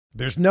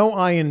There's no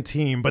I in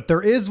team, but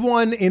there is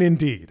one in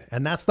Indeed,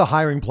 and that's the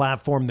hiring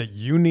platform that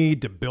you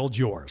need to build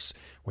yours.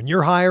 When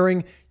you're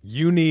hiring,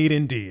 you need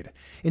Indeed.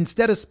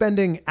 Instead of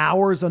spending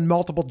hours on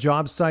multiple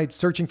job sites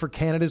searching for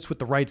candidates with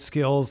the right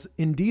skills,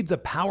 Indeed's a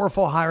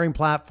powerful hiring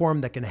platform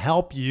that can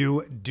help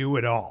you do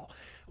it all.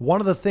 One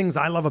of the things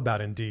I love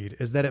about Indeed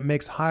is that it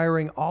makes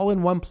hiring all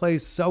in one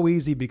place so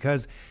easy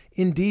because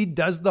Indeed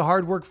does the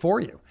hard work for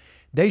you.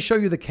 They show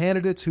you the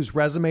candidates whose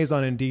resumes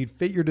on Indeed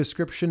fit your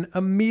description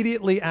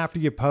immediately after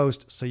you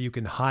post so you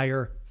can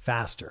hire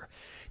faster.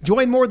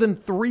 Join more than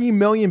 3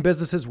 million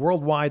businesses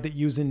worldwide that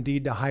use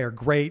Indeed to hire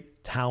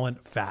great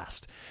talent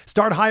fast.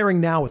 Start hiring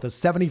now with a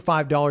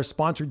 $75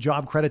 sponsored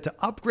job credit to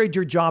upgrade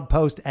your job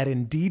post at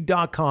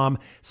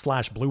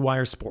Indeed.com/Blue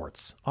Wire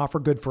Sports. Offer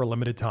good for a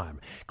limited time.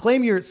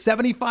 Claim your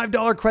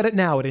 $75 credit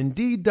now at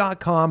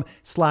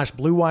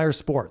Indeed.com/Blue Wire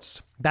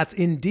Sports. That's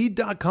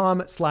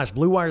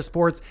Indeed.com/Blue Wire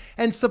Sports,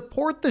 and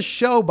support the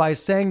show by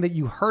saying that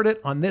you heard it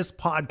on this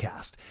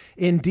podcast.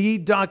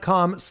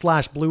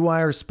 Indeed.com/Blue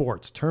Wire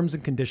Sports. Terms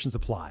and conditions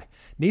apply.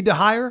 Need to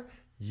hire?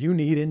 You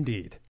need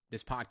Indeed.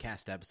 This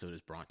podcast episode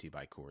is brought to you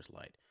by Coors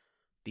Light.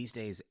 These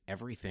days,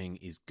 everything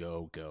is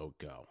go, go,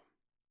 go.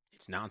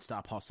 It's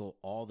nonstop hustle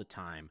all the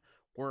time.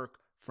 Work,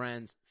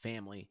 friends,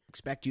 family,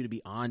 expect you to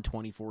be on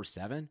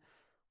 24/7.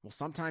 Well,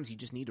 sometimes you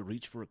just need to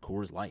reach for a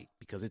Coors Light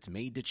because it's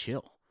made to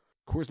chill.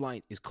 Coors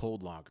Light is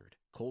cold lagered,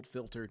 cold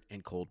filtered,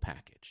 and cold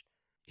packaged.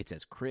 It's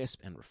as crisp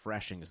and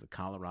refreshing as the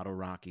Colorado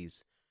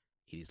Rockies.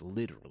 It is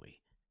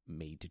literally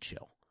made to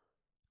chill.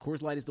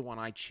 Coors Light is the one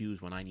I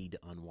choose when I need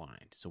to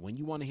unwind. So when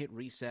you want to hit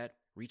reset,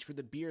 reach for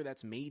the beer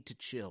that's made to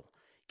chill.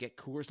 Get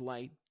Coors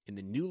Light in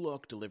the new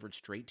look delivered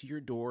straight to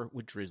your door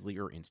with Drizzly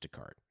or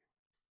Instacart.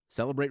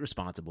 Celebrate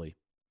responsibly.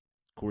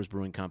 Coors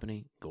Brewing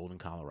Company, Golden,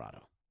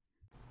 Colorado.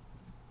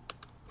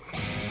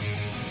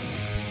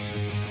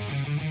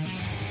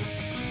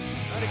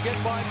 Trying to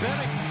get by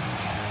Benning.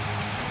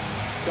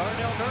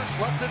 Darnell Nurse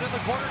left it in the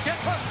corner,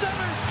 gets up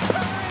center.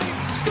 Perry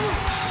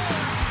scores!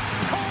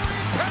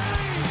 Corey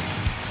Perry!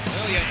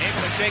 Ilya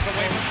able to shake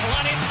away from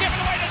Solani and skip it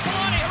away to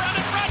Solani around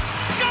in front.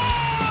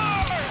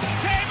 Score!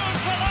 Teemu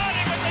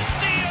Solani with the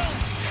steal.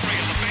 Bring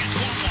in the fans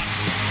 1-1.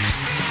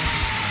 Score!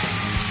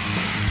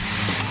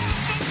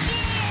 On the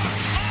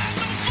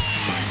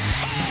board!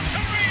 Paul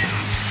Kariya!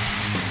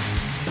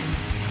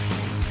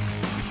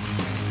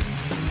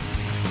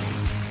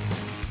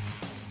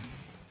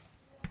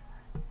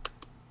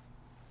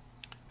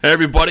 Hey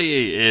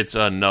everybody, it's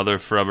another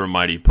Forever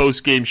Mighty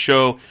post-game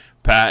show.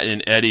 Pat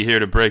and Eddie here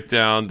to break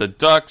down the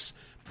Ducks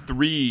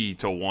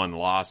 3-1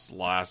 loss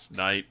last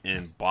night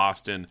in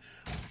Boston.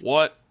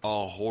 What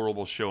a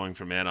horrible showing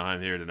from Anaheim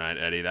here tonight,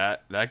 Eddie.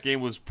 That game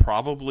was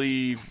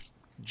probably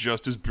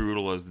just as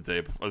brutal as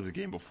the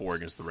game before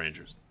against the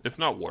Rangers, if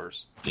not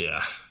worse. Yeah,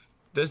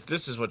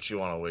 this is what you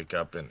want to wake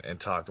up and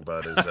talk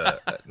about is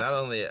not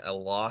only a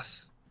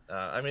loss.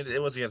 I mean,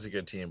 it was against a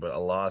good team, but a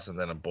loss and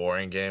then a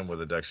boring game where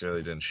the Ducks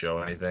really didn't show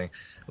anything.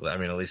 I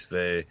mean, at least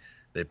they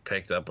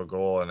picked up a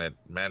goal, and it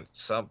meant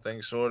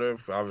something, sort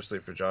of, obviously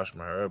for Josh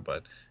Mahura.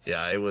 But,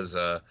 yeah, it was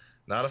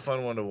not a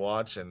fun one to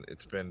watch, and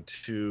it's been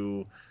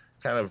two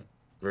kind of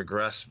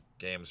regress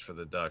games for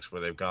the Ducks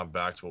where they've gone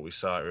back to what we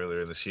saw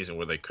earlier in the season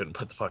where they couldn't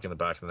put the puck in the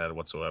back of the net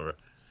whatsoever.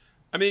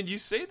 I mean, you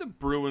say the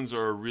Bruins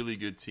are a really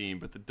good team,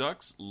 but the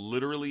Ducks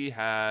literally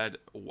had,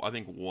 I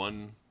think,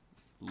 one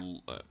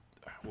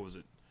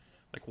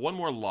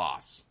more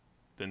loss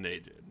than they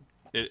did.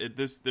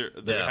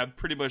 They had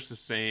pretty much the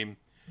same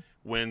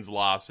wins,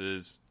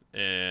 losses,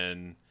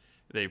 and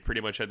they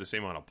pretty much had the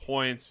same amount of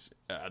points.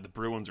 The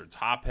Bruins are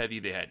top heavy.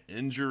 They had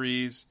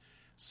injuries.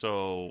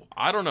 So,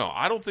 I don't know.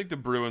 I don't think the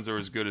Bruins are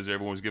as good as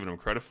everyone was giving them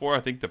credit for.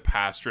 I think the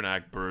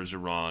Pastrnak,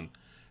 Bergeron,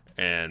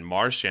 and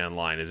Marchand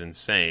line is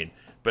insane.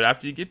 But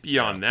after you get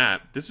beyond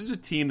that, this is a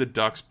team the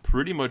Ducks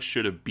pretty much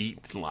should have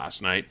beaten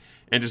last night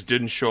and just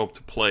didn't show up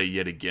to play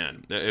yet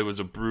again. It was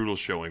a brutal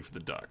showing for the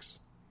Ducks.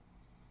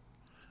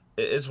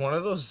 It's one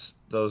of those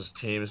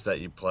teams that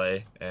you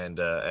play, and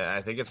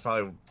I think it's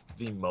probably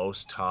the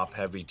most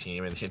top-heavy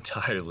team in the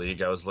entire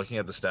league. I was looking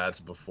at the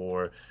stats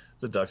before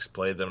the Ducks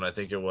played them, and I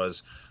think it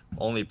was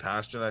only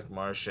Pastrnak,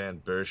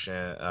 Marchand,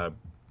 Bergeron,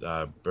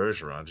 and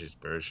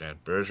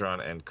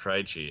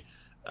Krejci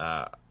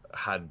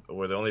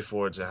were the only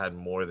forwards that had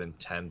more than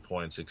 10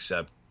 points,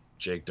 except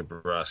Jake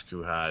DeBrusk,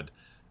 who had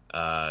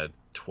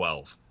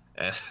 12.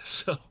 And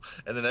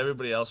then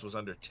everybody else was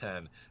under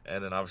 10.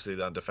 And then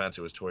obviously on defense,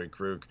 it was Torrey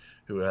Krug,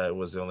 who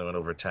was the only one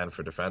over 10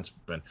 for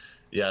defensemen.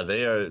 Yeah,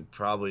 they are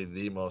probably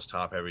the most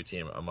top-heavy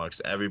team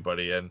amongst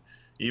everybody. And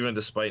even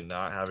despite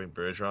not having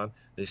Bergeron,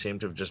 they seem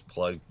to have just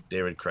plugged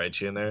David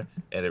Krejci in there,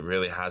 and it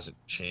really hasn't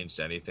changed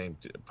anything.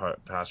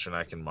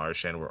 Pastrnak and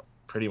Marchand were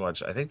pretty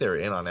much, I think they were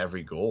in on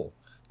every goal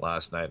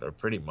last night, or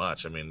pretty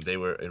much. I mean, they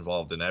were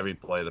involved in every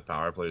play. The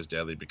power play was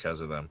deadly because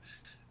of them.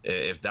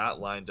 If that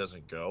line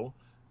doesn't go,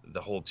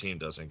 the whole team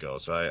doesn't go.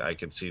 So I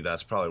can see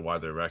that's probably why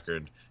their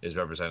record is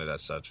represented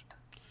as such.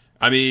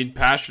 I mean,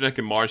 Pastrnak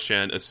and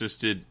Marchand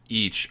assisted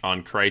each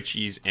on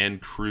Krejci's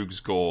and Krug's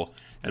goal.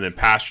 And then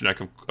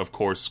Pastrnak, of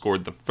course,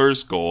 scored the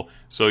first goal.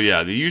 So,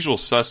 yeah, the usual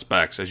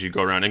suspects as you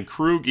go around. And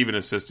Krug even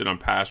assisted on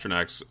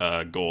Pasternak's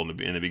goal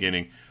in the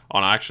beginning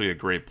on actually a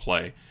great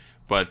play.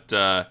 But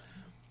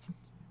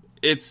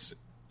it's...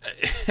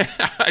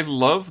 I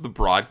love the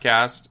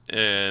broadcast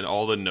and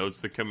all the notes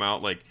that come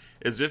out. Like,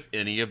 as if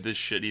any of this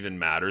shit even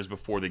matters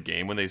before the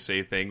game when they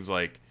say things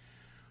like...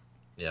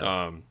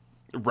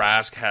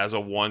 Rask has a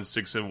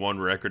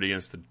 1-6-1 record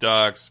against the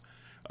Ducks.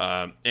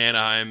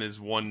 Anaheim is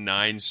won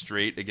 9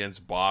 straight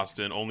against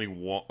Boston.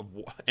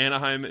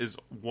 Anaheim is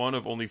one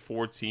of only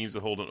 4 teams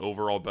that hold an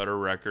overall better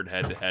record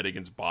head-to-head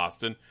against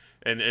Boston.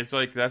 And it's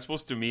like, that's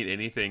supposed to mean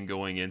anything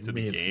going into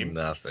the game.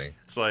 Nothing.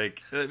 It's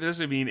like, it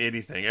doesn't mean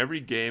anything. Every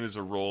game is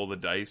a roll of the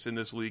dice in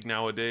this league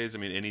nowadays. I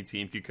mean, any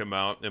team could come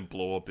out and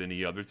blow up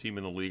any other team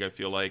in the league, I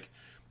feel like.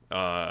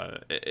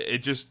 It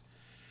just,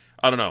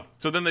 I don't know.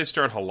 So then they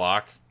start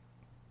Halak.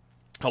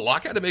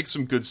 Halak had to make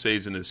some good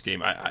saves in this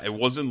game. It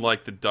wasn't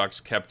like the Ducks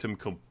kept him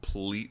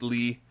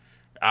completely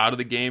out of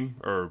the game,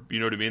 or you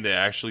know what I mean? They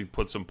actually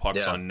put some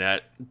pucks on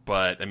net,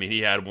 but I mean,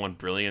 he had one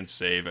brilliant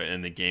save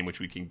in the game, which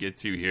we can get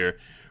to here.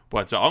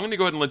 But I'm going to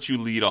go ahead and let you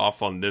lead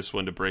off on this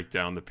one to break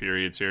down the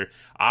periods here.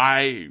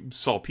 I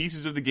saw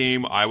pieces of the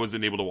game. I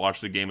wasn't able to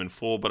watch the game in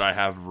full, but I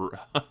have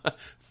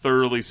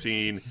thoroughly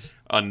seen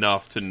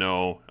enough to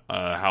know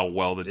how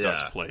well the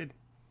Ducks played.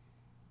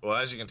 Well,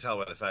 as you can tell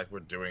by the fact we're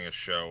doing a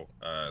show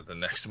the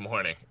next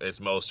morning, it's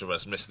most of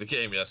us missed the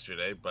game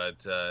yesterday,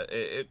 but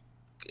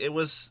it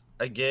was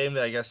a game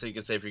that I guess you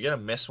could say if you're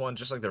gonna miss one,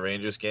 just like the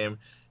Rangers game,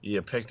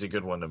 you picked a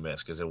good one to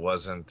miss because it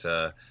wasn't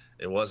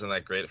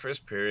that great.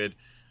 First period,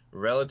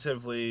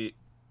 relatively,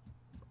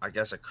 I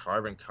guess, a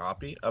carbon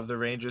copy of the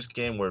Rangers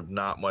game where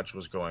not much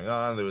was going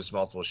on. There was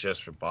multiple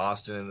shifts for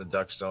Boston in the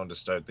Ducks zone to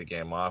start the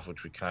game off,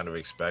 which we kind of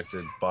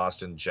expected.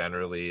 Boston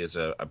generally is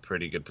a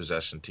pretty good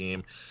possession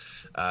team.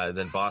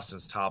 Then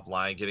Boston's top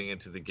line getting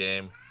into the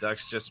game.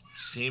 Ducks just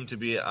seemed to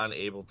be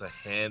unable to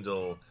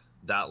handle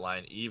that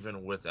line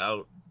even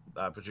without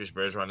Patrice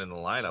Bergeron in the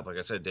lineup. Like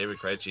I said, David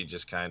Krejci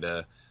just kind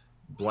of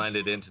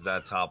blended into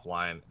that top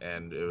line,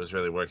 and it was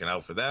really working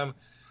out for them.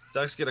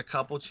 Ducks get a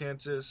couple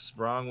chances.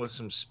 Sprong with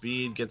some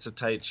speed gets a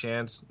tight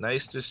chance.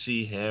 Nice to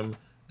see him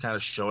kind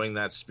of showing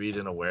that speed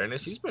and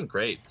awareness. He's been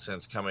great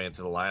since coming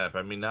into the lineup.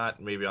 I mean,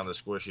 not maybe on the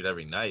score sheet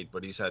every night,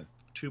 but he's had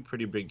 2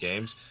 pretty big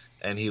games,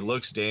 and he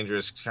looks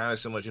dangerous, kind of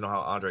similar to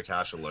how Andre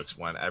Kasha looks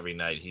when every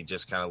night he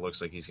just kind of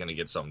looks like he's going to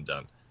get something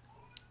done.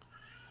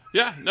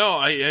 Yeah, no,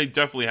 I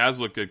definitely has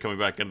looked good coming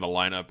back into the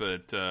lineup.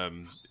 But,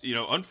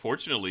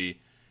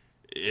 unfortunately,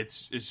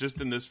 it's just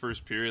in this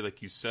first period,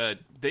 like you said,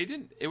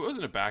 it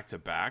wasn't a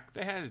back-to-back.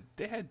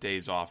 They had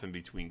days off in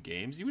between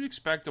games. You would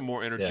expect a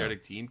more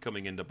energetic team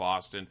coming into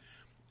Boston,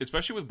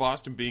 especially with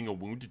Boston being a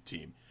wounded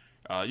team.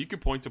 You could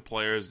point to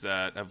players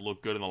that have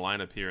looked good in the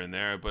lineup here and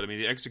there, but I mean,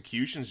 the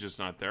execution's just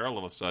not there all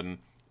of a sudden.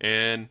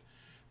 And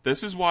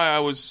this is why I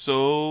was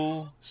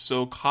so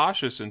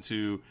cautious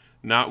into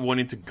not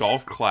wanting to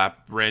golf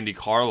clap Randy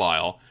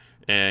Carlyle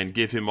and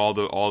give him all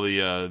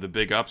the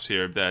big ups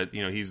here that,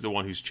 he's the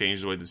one who's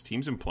changed the way this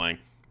team's been playing.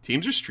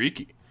 Teams are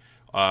streaky.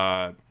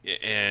 And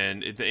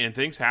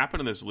things happen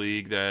in this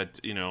league that,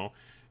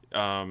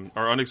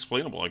 are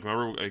unexplainable. Like,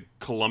 remember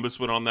Columbus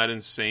went on that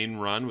insane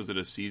run. Was it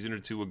a season or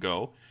 2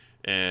 ago?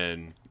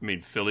 And I mean,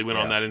 Philly went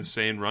on that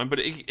insane run, but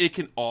it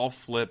can all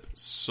flip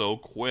so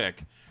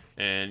quick,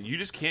 and you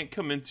just can't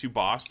come into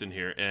Boston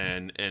here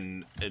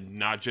and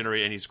not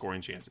generate any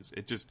scoring chances.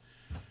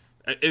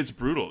 It's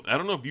brutal. I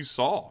don't know if you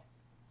saw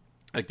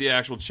like the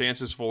actual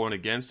chances for and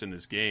against in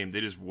this game. They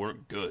just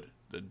weren't good.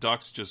 The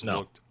Ducks just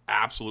looked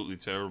absolutely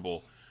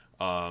terrible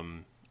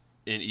in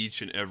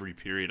each and every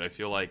period. I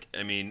feel like,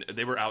 I mean,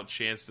 they were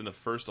outchanced in the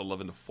first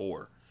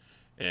 11-4.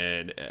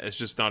 And it's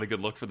just not a good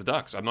look for the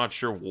Ducks. I'm not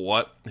sure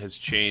what has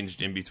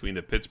changed in between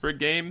the Pittsburgh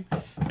game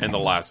and the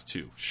last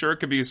 2. Sure, it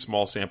could be a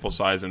small sample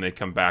size, and they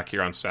come back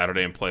here on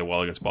Saturday and play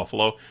well against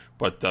Buffalo,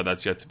 but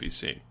that's yet to be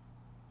seen.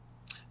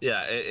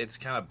 Yeah, it's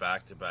kind of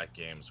back-to-back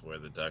games where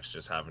the Ducks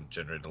just haven't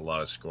generated a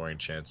lot of scoring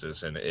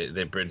chances, and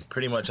they've been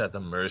pretty much at the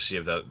mercy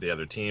of the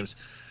other teams.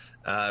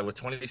 With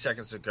 20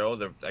 seconds to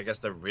go, I guess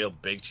the real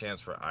big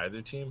chance for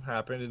either team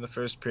happened in the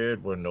first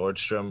period where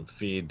Nordstrom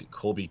feed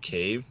Colby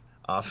Cave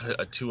off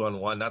a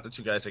 2-on-1. Not the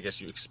 2 guys I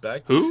guess you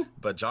expect. Who?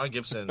 But John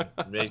Gibson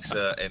makes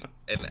an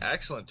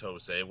excellent toe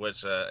save,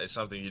 which is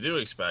something you do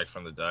expect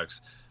from the Ducks.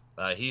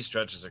 He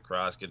stretches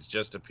across, gets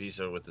just a piece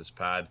of it with his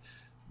pad.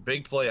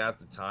 Big play at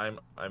the time.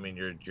 I mean,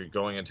 you're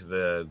going into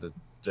the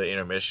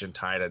intermission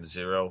tied at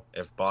 0.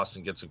 If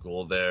Boston gets a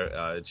goal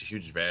there, it's a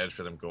huge advantage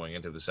for them going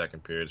into the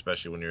second period,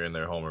 especially when you're in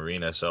their home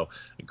arena. So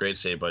a great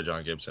save by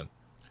John Gibson.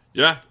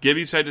 Yeah,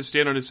 Gibby's had to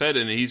stand on his head,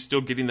 and he's still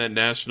getting that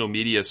national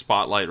media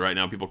spotlight right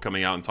now. People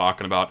coming out and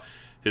talking about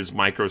his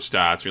micro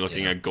stats. You're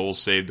looking at goals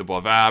saved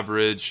above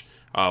average,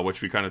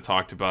 which we kind of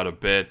talked about a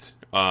bit.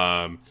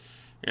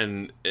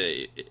 And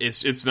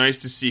it's nice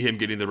to see him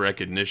getting the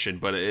recognition,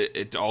 but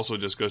it also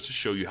just goes to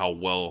show you how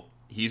well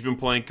he's been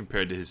playing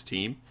compared to his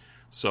team.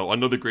 So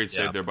another great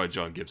save Yeah. there by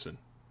John Gibson.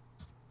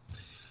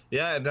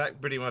 Yeah, and that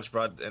pretty much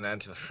brought an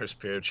end to the first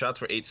period. Shots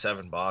were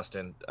 8-7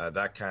 Boston.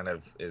 That kind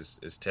of is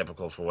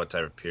typical for what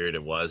type of period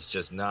it was.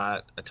 Just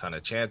not a ton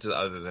of chances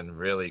other than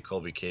really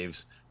Colby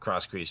Cave's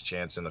cross-crease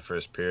chance in the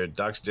first period.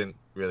 Ducks didn't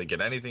really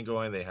get anything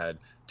going. They had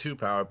 2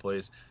 power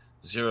plays,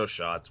 0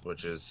 shots,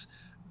 which is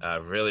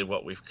really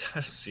what we've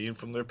kind of seen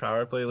from their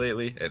power play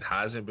lately. It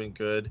hasn't been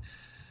good.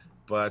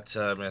 But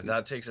man,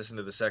 that takes us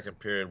into the second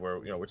period where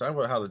we're talking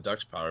about how the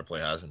Ducks power play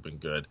hasn't been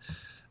good.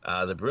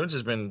 The Bruins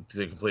has been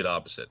the complete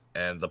opposite,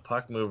 and the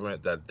puck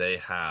movement that they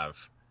have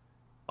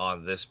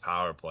on this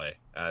power play,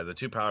 the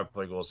 2 power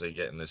play goals they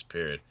get in this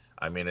period,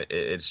 I mean,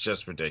 it's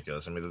just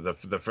ridiculous. I mean,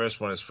 the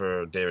first one is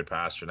for David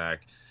Pastrnak.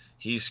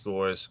 He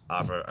scores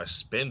off a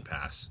spin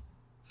pass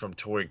from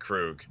Torrey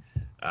Krug.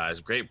 It's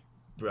a great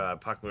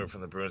puck movement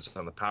from the Bruins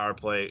on the power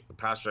play.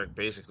 Pastrnak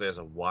basically has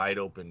a wide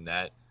open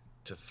net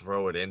to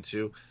throw it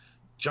into.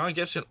 John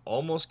Gibson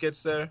almost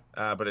gets there,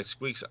 but it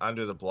squeaks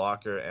under the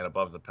blocker and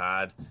above the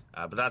pad.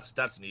 But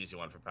that's an easy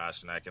one for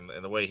Pastrnak,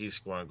 and the way he's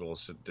scoring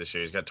goals this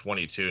year, he's got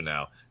 22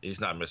 now. He's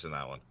not missing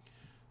that one.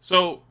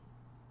 So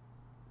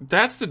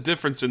that's the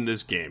difference in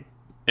this game,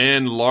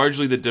 and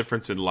largely the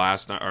difference in the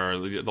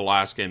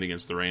last game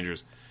against the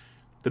Rangers.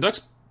 The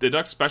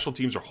Ducks special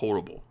teams are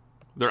horrible.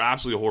 They're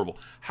absolutely horrible.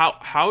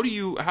 How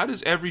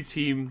does every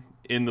team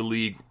in the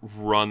league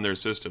run their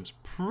systems?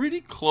 Pretty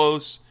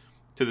close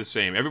to the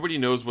same. Everybody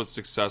knows what's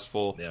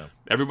successful. Yeah.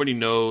 Everybody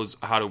knows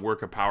how to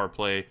work a power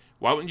play.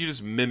 Why wouldn't you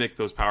just mimic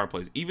those power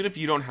plays? Even if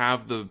you don't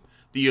have the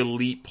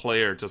elite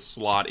player to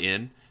slot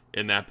in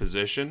that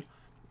position,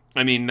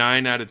 I mean,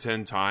 9 out of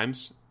 10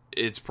 times,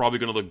 it's probably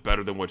going to look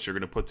better than what you're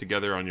going to put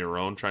together on your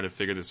own trying to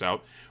figure this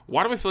out.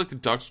 Why do I feel like the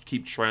Ducks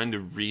keep trying to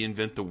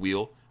reinvent the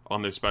wheel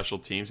on their special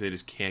teams? They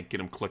just can't get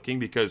them clicking,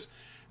 because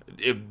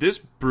if this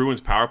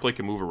Bruins power play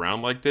can move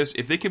around like this,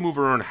 if they can move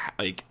around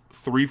like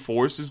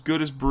 3/4 as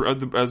good as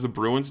the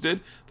Bruins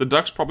did, the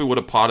Ducks probably would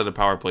have potted a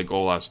power play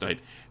goal last night.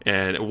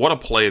 And what a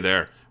play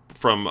there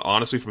from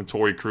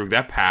Torrey Krug.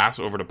 That pass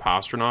over to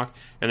Pastrnak,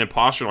 and then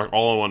Pastrnak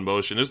all in one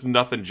motion. There's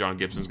nothing John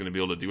Gibson's going to be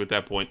able to do at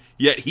that point,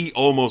 yet he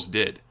almost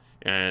did.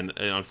 And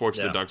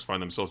unfortunately, the Ducks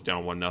find themselves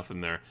down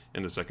 1-0 there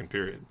in the second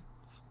period.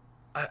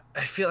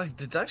 I feel like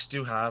the Ducks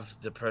do have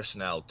the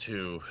personnel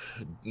to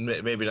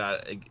maybe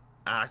not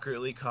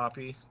accurately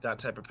copy that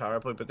type of power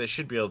play, but they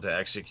should be able to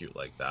execute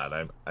like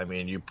that. I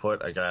mean, you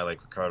put a guy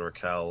like Rickard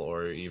Rakell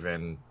or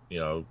even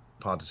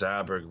Pontus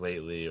Aberg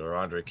lately, or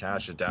Andre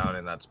Kasha down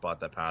in that spot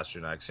that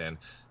Pasternak's in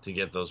to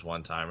get those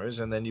one-timers,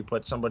 and then you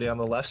put somebody on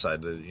the left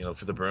side.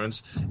 For the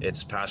Bruins,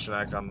 it's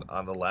Pastrnak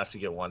on the left to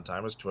get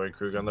one-timers, Torrey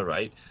Krug on the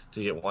right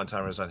to get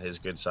one-timers on his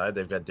good side.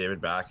 They've got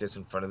David Backes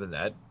in front of the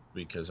net,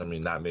 because, I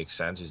mean, that makes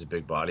sense. He's a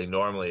big body.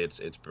 Normally it's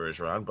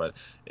Bergeron, but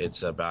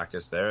it's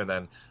Backes there. And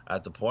then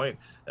at the point,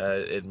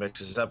 it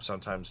mixes it up.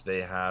 Sometimes they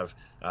have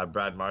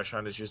Brad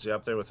Marchand is usually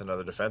up there with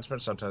another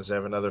defenseman. Sometimes they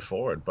have another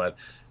forward. But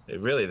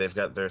really, they've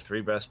got their 3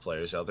 best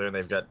players out there, and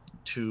they've got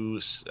 2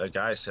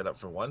 guys set up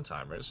for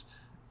one-timers.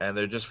 And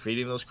they're just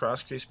feeding those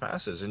cross-crease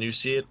passes. And you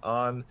see it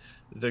on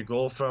the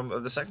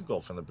second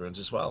goal from the Bruins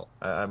as well.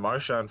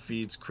 Marchand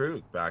feeds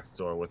Krug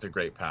backdoor with a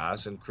great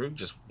pass, and Krug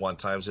just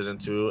one-times it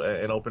into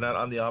an open net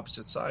on the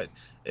opposite side.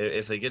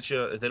 If they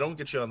don't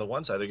get you on the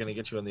one side, they're going to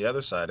get you on the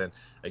other side. And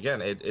again,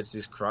 it's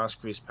these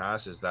cross-crease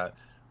passes that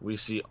we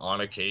see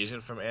on occasion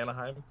from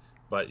Anaheim,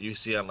 but you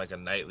see on like a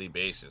nightly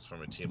basis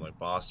from a team like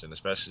Boston,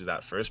 especially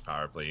that first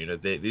power play.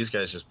 These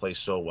guys just play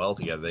so well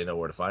together; they know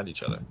where to find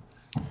each other.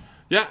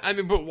 Yeah, I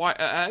mean, but why?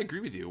 I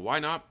agree with you. Why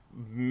not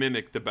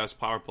mimic the best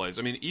power plays?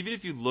 I mean, even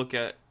if you look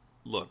at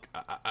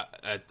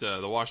the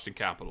Washington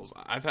Capitals,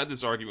 I've had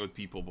this argument with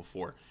people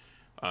before.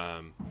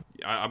 I'm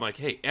like,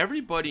 hey,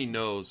 everybody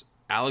knows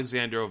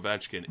Alexander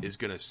Ovechkin is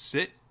going to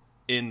sit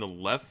in the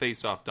left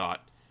faceoff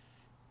dot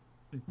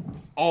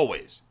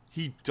always.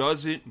 He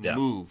doesn't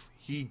move.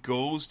 He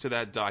goes to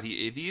that dot.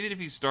 Even if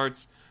he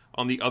starts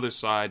on the other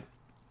side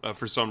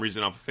for some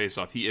reason off a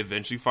faceoff, he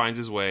eventually finds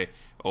his way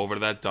over to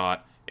that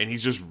dot. And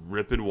he's just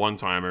ripping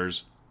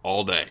one-timers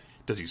all day.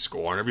 Does he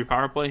score on every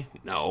power play?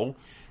 No.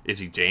 Is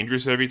he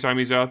dangerous every time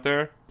he's out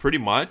there? Pretty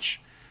much.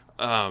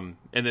 And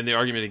then the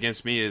argument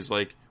against me is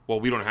like,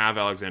 well, we don't have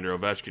Alexander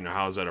Ovechkin.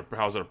 How is that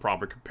a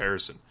proper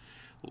comparison?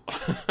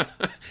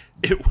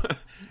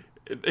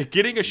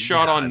 Getting a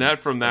shot on net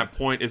from that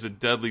point is a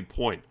deadly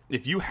point.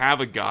 If you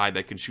have a guy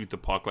that can shoot the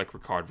puck like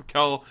Rickard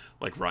Rakell,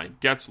 like Ryan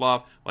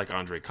Getzlaf, like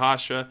Andre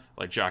Kasha,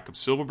 like Jakob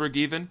Silfverberg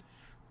even,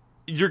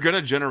 you're going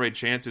to generate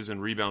chances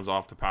and rebounds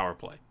off the power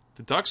play.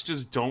 The Ducks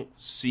just don't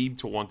seem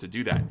to want to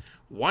do that.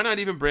 Why not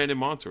even Brandon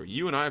Montour?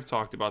 You and I have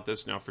talked about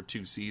this now for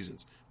 2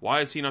 seasons.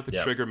 Why is he not the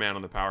trigger man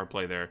on the power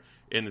play there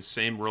in the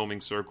same roaming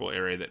circle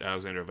area that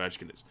Alexander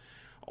Ovechkin is?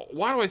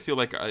 Why do I feel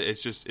like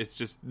it's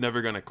just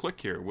never going to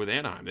click here with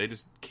Anaheim? They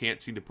just can't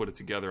seem to put it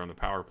together on the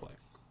power play.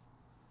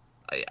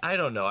 I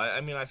don't know. I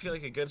mean, I feel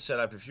like a good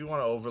setup, if you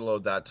want to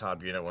overload that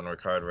top unit when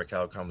Rickard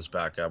Rakell comes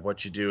back up,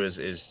 what you do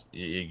is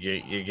you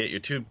get your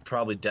 2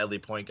 probably deadly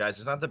point guys.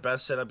 It's not the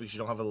best setup because you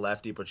don't have a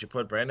lefty, but you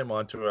put Brandon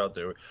Montour out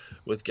there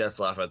with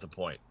Getzlaf at the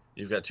point.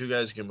 You've got two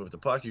guys who can move the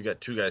puck. You've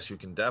got two guys who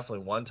can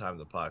definitely one-time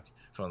the puck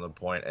from the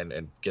point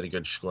and get a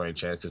good scoring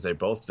chance because they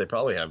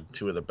probably have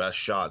two of the best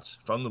shots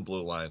from the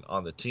blue line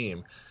on the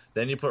team.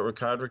 Then you put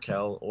Rickard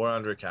Rakell or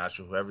Andre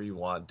Kasher, whoever you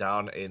want,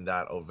 down in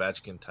that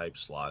Ovechkin-type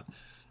slot.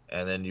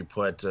 And then you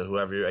put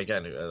whoever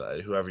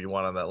you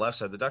want on that left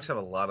side. The Ducks have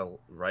a lot of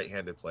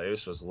right-handed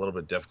players, so it's a little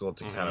bit difficult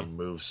to kind of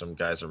move some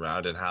guys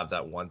around and have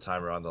that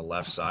one-timer on the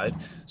left side.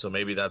 So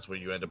maybe that's where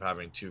you end up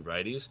having two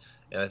righties.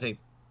 And I think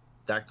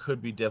that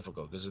could be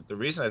difficult because the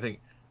reason I think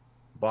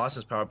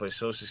Boston's power play is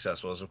so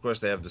successful is, of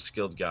course, they have the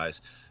skilled guys,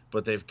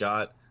 but they've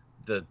got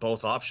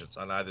both options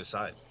on either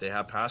side. They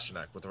have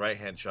Pasternak with the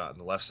right-hand shot on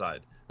the left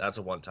side. That's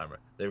a one-timer.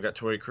 They've got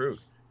Torrey Krug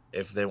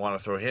if they want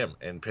to throw him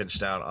and pinch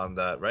down on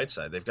the right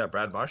side. They've got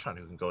Brad Marchand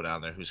who can go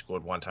down there, who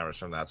scored one-timers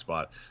from that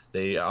spot.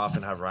 They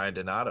often have Ryan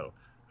Donato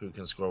who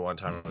can score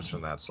one-timers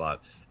from that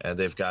slot. And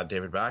they've got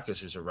David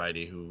Backes, who's a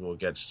righty, who will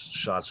get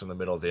shots from the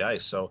middle of the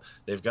ice. So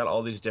they've got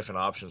all these different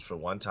options for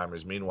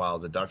one-timers. Meanwhile,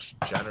 the Ducks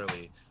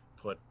generally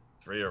put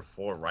 3 or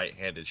 4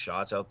 right-handed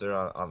shots out there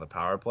on the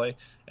power play,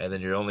 and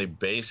then you're only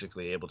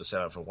basically able to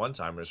set up for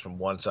one-timers from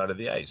one side of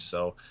the ice.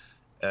 So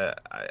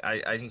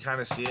I can kind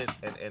of see it,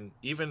 and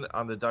even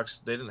on the Ducks,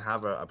 they didn't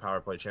have a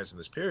power play chance in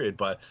this period,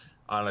 but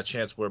on a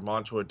chance where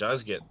Montour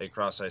does get a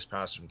cross-ice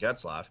pass from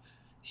Getzlaf,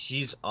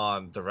 he's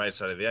on the right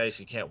side of the ice.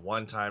 He can't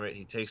one-time it.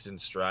 He takes it in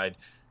stride,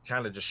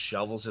 kind of just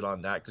shovels it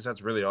on net, because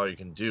that's really all you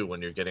can do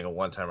when you're getting a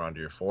one-timer onto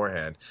your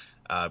forehand.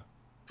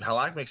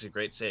 Halak makes a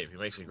great save. He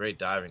makes a great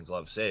diving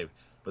glove save,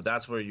 but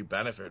that's where you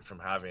benefit from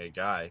having a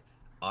guy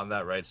on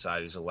that right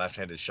side who's a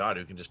left-handed shot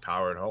who can just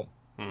power it home.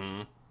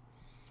 Mm-hmm.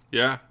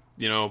 Yeah.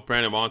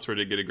 Brandon Montour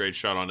did get a great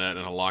shot on that,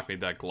 and Halak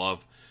made that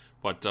glove.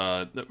 But,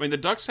 the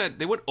Ducks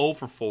they went 0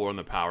 for 4 on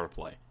the power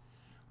play.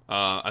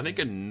 I think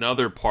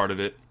another part of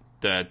it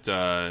that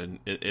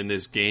in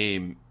this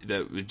game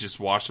that we just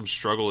watched them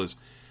struggle is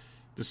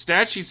the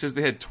stat sheet says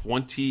they had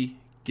 20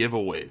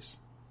 giveaways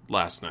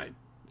last night.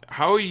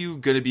 How are you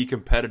going to be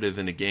competitive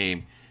in a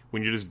game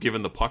when you're just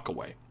giving the puck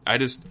away?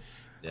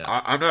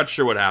 I'm not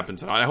sure what happened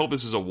tonight. I hope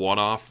this is a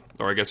one-off,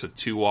 or I guess a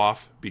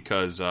two-off,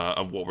 because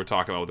of what we're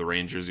talking about with the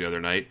Rangers the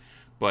other night.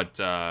 But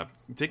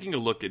taking a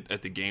look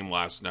at the game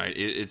last night,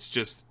 it's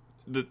just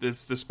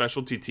it's the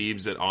specialty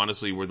teams that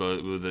honestly were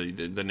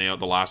the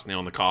last nail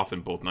in the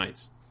coffin both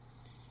nights.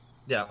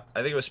 Yeah,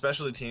 I think it was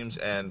specialty teams,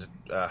 and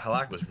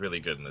Halak was really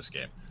good in this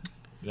game.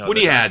 When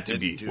he had to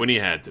be.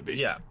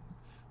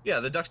 Yeah,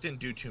 the Ducks didn't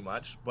do too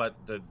much, but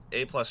the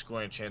A-plus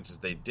scoring chances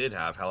they did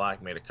have,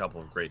 Halak made a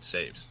couple of great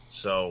saves.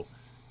 So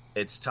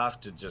it's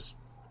tough to just...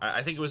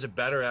 I think it was a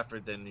better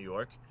effort than New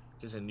York,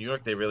 because in New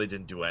York they really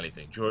didn't do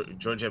anything.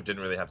 Georgiev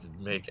didn't really have to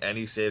make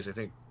any saves. I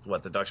think,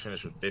 the Ducks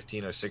finished with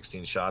 15 or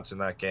 16 shots in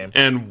that game.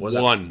 And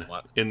one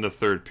in the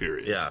third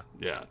period.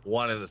 Yeah.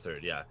 One in the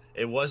third, yeah.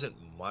 It wasn't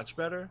much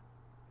better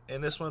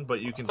in this one, but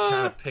you can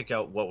kind of pick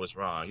out what was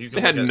wrong. They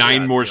had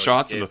 9 more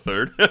shots in the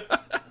third.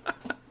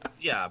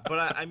 Yeah,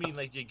 but I mean,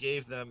 you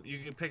gave them... You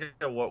can pick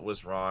out what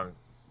was wrong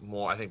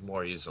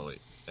more easily.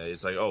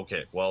 It's like,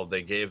 okay, well,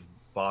 they gave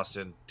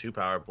Boston 2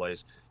 power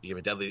plays. You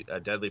gave a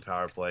deadly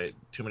power play,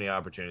 too many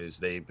opportunities,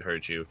 they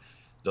hurt you.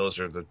 Those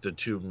are the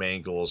 2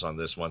 main goals on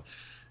this one.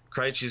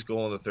 Krejci's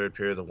goal in the third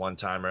period, the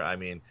one-timer, I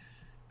mean,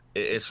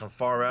 it's from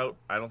far out.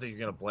 I don't think you're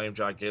going to blame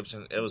John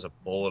Gibson. It was a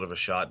bullet of a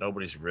shot.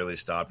 Nobody's really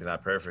stopping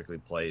that, perfectly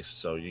placed,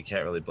 so you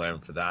can't really blame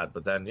him for that.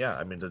 But then, yeah,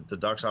 I mean, the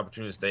Ducks'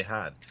 opportunities they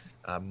had,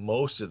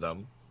 most of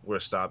them were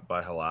stopped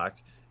by Halak,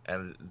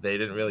 and they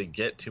didn't really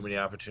get too many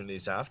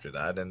opportunities after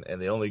that.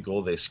 And the only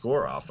goal they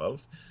score off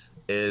of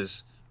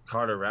is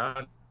Carter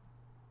Round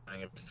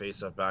and a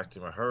face-up back to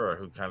Mahura,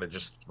 who kind of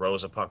just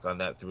throws a puck on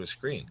net through a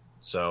screen.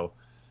 So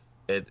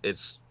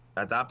it's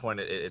at that point,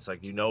 it's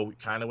like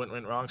kind of what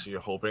went wrong, so you're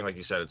hoping, like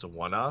you said, it's a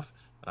one-off.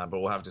 But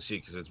we'll have to see,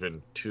 because it's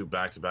been 2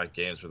 back-to-back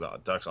games where the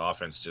Ducks'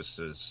 offense just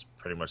has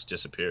pretty much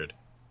disappeared.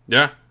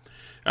 Yeah.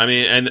 I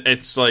mean, and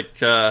it's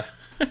like...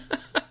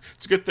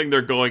 It's a good thing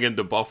they're going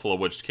into Buffalo,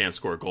 which can't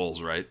score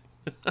goals, right?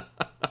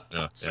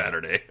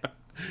 Saturday.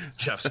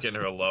 Jeff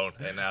Skinner alone,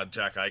 and now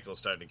Jack Eichel's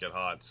starting to get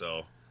hot,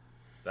 so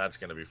that's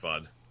going to be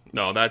fun.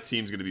 No, that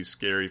team's going to be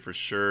scary for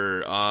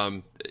sure.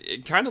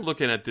 Kind of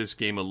looking at this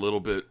game a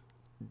little bit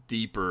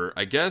deeper,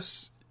 I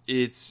guess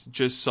it's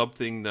just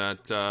something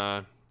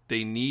that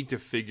they need to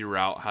figure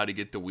out how to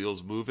get the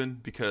wheels moving,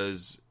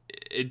 because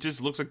it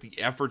just looks like the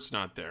effort's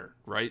not there,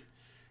 right?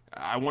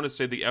 I want to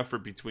say the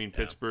effort between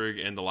Pittsburgh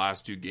and the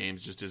last 2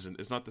 games just isn't.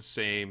 It's not the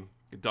same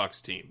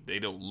Ducks team. They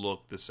don't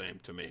look the same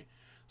to me.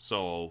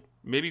 So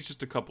maybe it's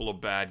just a couple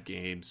of bad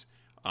games.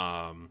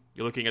 You're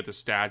looking at the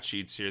stat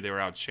sheets here. They were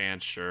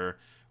outchanced, sure.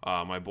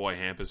 My boy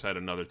Hampus had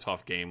another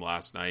tough game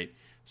last night.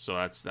 So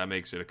that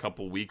makes it a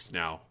couple weeks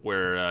now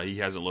where he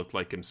hasn't looked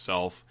like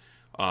himself.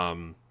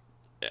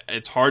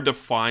 It's hard to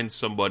find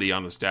somebody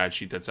on the stat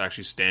sheet that's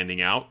actually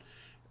standing out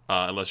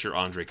unless you're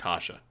Andre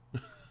Kasha.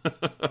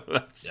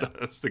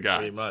 That's the guy.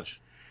 Pretty much.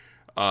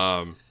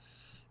 And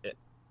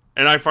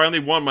I finally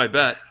won my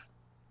bet.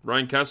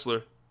 Ryan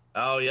Kessler.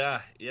 Oh,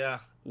 yeah.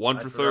 1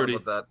 for 30.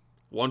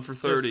 1 for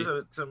 30.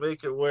 Just to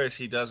make it worse,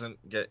 he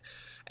doesn't get,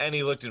 and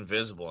he looked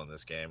invisible in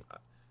this game.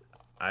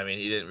 I mean,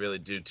 he didn't really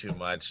do too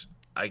much.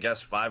 I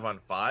guess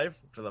 5-on-5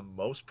 for the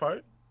most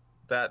part.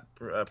 That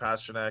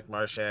Pastrnak,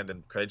 Marchand,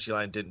 and Krejci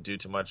line didn't do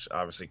too much.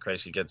 Obviously,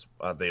 Krejci gets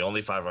the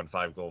only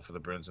 5-on-5 goal for the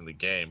Bruins in the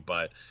game,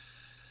 but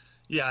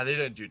yeah, they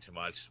didn't do too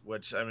much,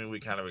 which, I mean,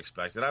 we kind of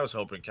expected. I was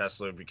hoping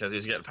Kessler, because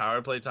he's getting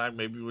power play time,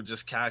 maybe would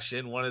just cash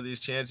in one of these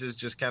chances,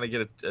 just kind of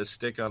get a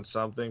stick on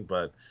something.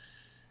 But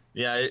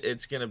yeah,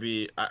 it's going to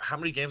be how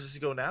many games does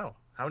he go now?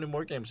 How many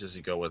more games does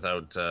he go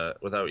without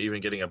even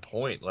getting a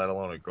point, let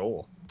alone a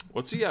goal?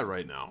 What's he at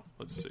right now?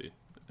 Let's see.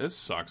 It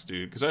sucks,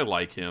 dude, because I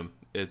like him.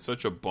 It's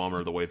such a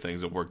bummer the way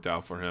things have worked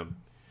out for him.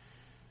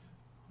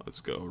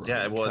 Let's go. Ryan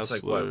Yeah, well, Kessler.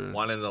 it's like,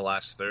 1 in the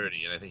last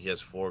 30, and I think he has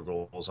 4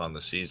 goals on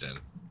the season.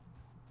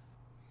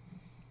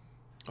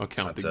 I'll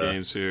count the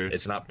games here.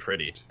 It's not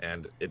pretty,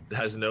 and it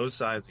has no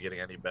signs of getting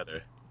any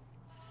better.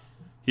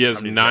 He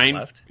has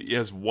 9. He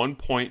has 1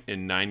 point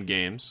in 9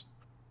 games,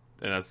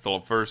 and that's the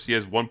first. He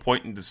has 1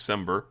 point in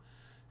December.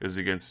 It was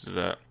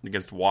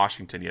against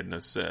Washington. He had an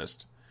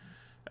assist.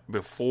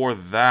 Before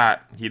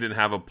that, he didn't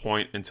have a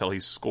point until he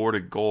scored a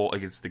goal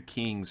against the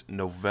Kings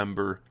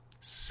November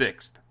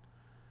 6th.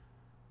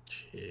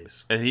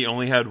 Jeez. And he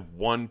only had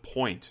 1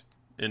 point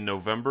in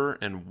November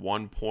and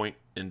 1 point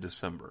in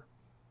December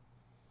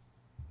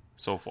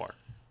so far.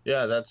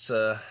 Yeah, that's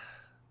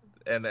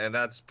and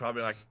that's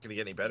probably not going to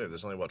get any better.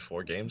 There's only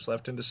 4 games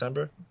left in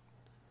December.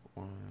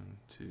 1,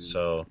 2.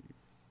 So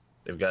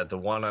they've got the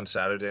 1 on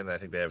Saturday, and I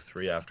think they have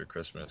 3 after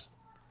Christmas.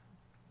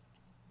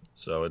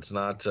 So it's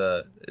not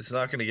going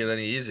to get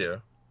any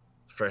easier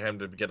for him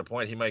to get a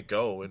point. He might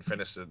go and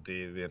finish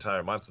the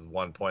entire month with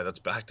 1 point. That's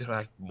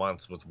back-to-back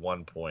months with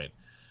 1 point.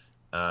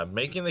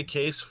 Making the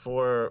case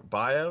for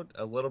buyout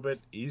a little bit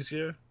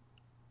easier,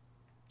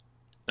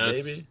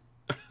 maybe.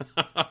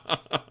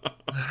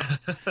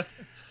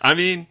 I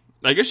mean,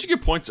 I guess you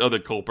could point to other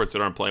culprits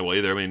that aren't playing well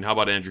either. I mean, how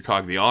about Andrew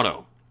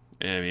Cogliano?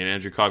 I mean,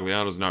 Andrew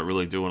Cogliano's not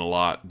really doing a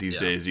lot these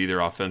days either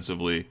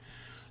offensively.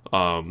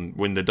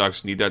 When the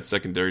Ducks need that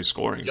secondary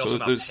scoring, you're also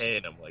not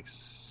paying him like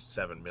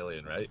 $7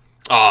 million, right?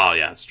 Oh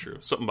yeah, it's true.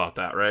 Something about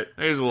that, right?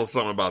 There's a little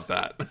something about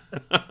that.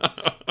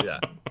 Yeah.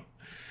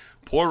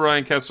 Poor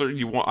Ryan Kessler.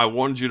 I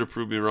wanted you to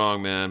prove me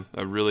wrong, man.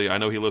 I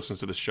know he listens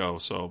to the show,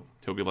 so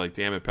he'll be like,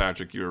 "Damn it,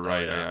 Patrick, you were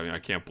right." Oh, yeah. I mean, I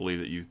can't believe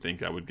that you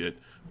think I would get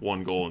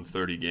 1 goal in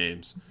 30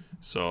 games.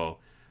 So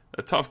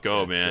a tough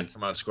go, man.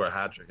 Come out and score a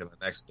hat trick in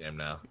the next game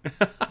now,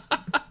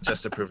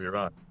 just to prove you're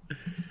wrong.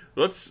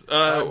 Let's.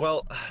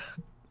 Well,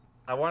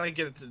 I want to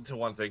get into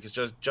one thing,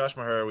 because Josh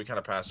Mahura, we kind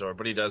of passed over,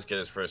 but he does get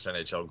his first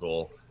NHL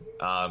goal.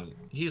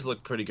 He's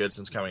looked pretty good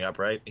since coming up,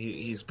 right?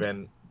 He's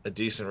been a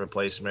decent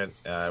replacement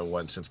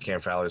since Cam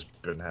Fowler's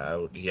been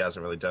out. He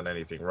hasn't really done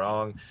anything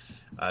wrong.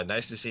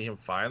 Nice to see him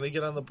finally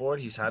get on the board.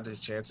 He's had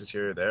his chances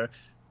here or there.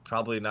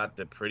 Probably not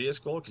the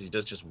prettiest goal, because he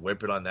does just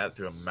whip it on net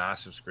through a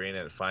massive screen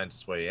and it finds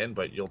its way in,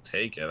 but you'll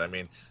take it. I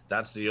mean,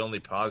 that's the only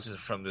positive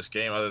from this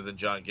game, other than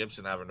John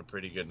Gibson having a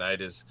pretty good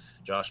night, is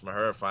Josh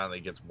Mahura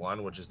finally gets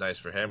 1, which is nice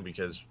for him,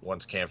 because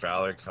once Cam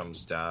Fowler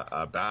comes down,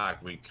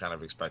 back, we kind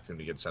of expect him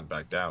to get sent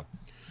back down.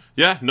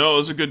 Yeah, no, it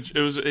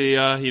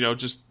was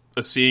just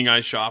a seeing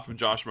eye shot from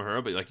Josh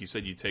Mahura, but like you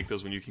said, you take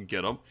those when you can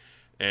get them.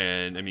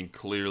 And I mean,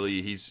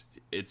 clearly he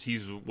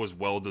was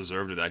well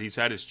deserved of that. He's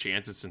had his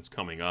chances since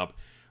coming up.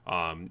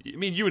 I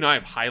mean, you and I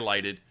have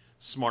highlighted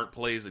smart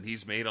plays that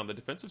he's made on the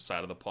defensive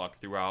side of the puck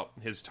throughout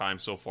his time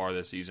so far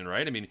this season,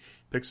 right? I mean,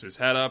 picks his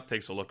head up,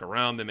 takes a look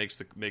around, then makes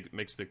the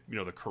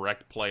the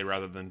correct play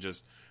rather than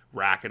just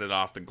racking it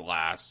off the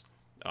glass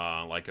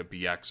like a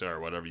BX or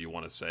whatever you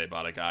want to say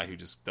about a guy who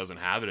just doesn't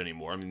have it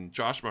anymore. I mean,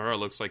 Josh Mahura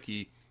looks like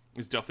he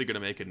is definitely going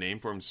to make a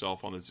name for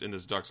himself in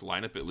this Ducks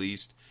lineup at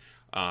least.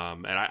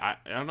 And I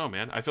don't know,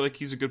 man. I feel like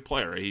he's a good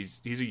player.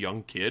 He's a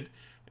young kid.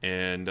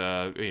 And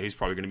he's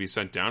probably going to be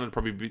sent down and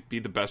probably be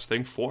the best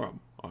thing for him.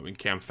 I mean,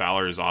 Cam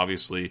Fowler is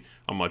obviously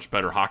a much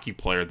better hockey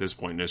player at this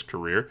point in his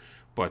career.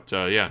 But,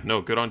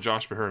 good on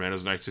Josh Mahura, man. It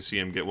was nice to see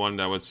him get one.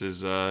 That was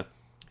his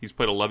he's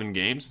played 11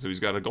 games, so he's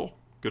got a goal.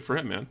 Good for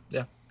him, man.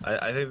 Yeah,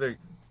 I think they're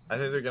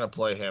going to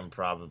play him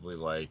probably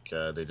like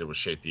they did with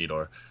Shea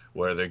Theodore,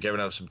 where they're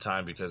giving up some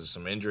time because of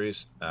some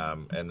injuries,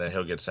 and then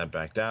he'll get sent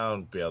back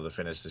down, be able to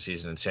finish the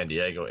season in San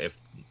Diego if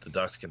the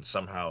Ducks can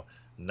somehow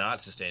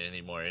not sustain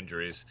any more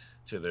injuries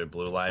to their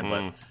blue line.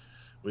 But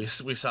we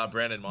saw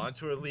Brandon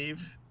Montour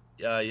leave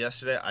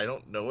yesterday. I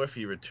don't know if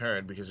he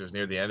returned because it was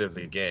near the end of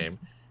the game.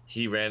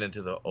 He ran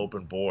into the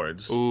open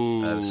boards.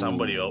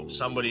 Somebody opened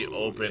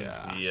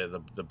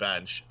the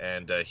bench,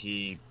 and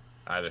he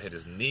either hit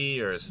his knee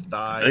or his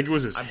thigh. I think it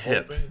was his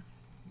hip.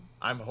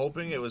 I'm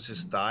hoping it was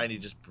his thigh and he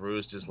just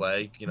bruised his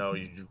leg. You know,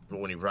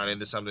 when you run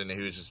into something, and he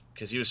was just,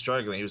 because he was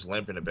struggling, he was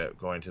limping a bit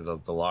going to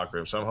the locker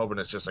room. So I'm hoping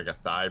it's just like a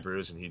thigh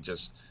bruise, and it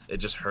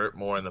just hurt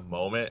more in the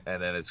moment,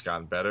 and then it's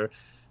gotten better.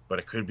 But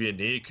it could be a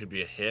knee, it could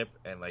be a hip,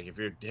 and like if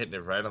you're hitting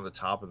it right on the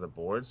top of the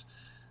boards,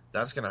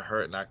 that's gonna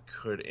hurt, and that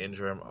could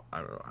injure him. I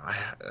don't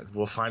know.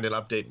 We'll find an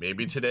update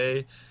maybe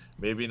today,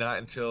 maybe not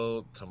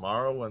until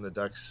tomorrow when the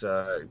Ducks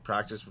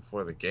practice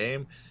before the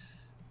game.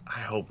 I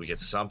hope we get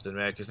something,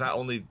 man, because not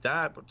only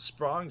that, but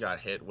Sprong got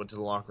hit, went to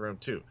the locker room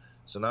too.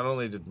 So not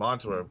only did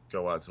Montour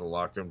go out to the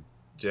locker room,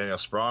 Daniel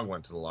Sprong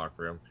went to the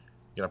locker room.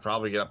 You're gonna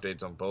probably get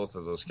updates on both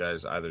of those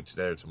guys either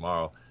today or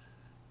tomorrow.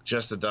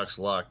 Just the Ducks'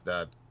 luck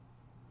that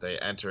they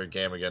enter a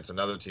game against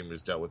another team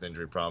who's dealt with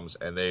injury problems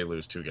and they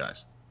lose 2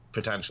 guys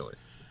potentially.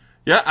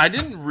 Yeah, I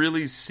didn't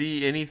really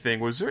see anything.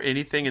 Was there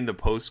anything in the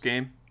post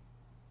game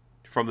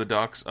from the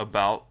Ducks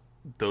about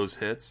those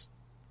hits?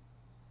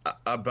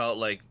 About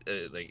like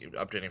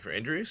updating for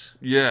injuries?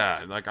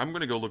 Yeah, like I'm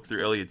gonna go look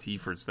through Elliot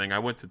Teford's thing. I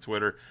went to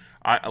Twitter.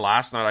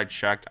 Last night I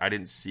checked. I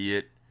didn't see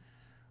it.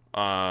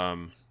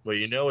 Well,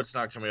 you know it's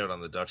not coming out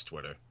on the Ducks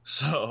Twitter,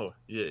 so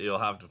you'll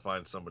have to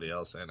find somebody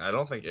else. And I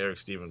don't think Eric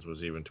Stevens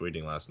was even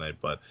tweeting last night,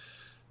 but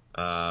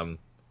I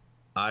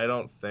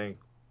don't think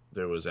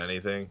there was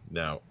anything.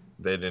 No,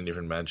 they didn't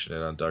even mention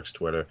it on Ducks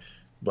Twitter,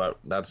 but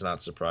that's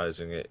not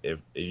surprising. If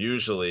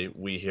usually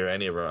we hear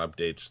any of our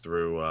updates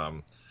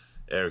through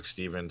Eric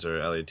Stevens or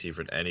Elliot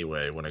Teford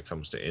anyway when it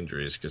comes to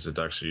injuries, because the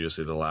Ducks are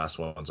usually the last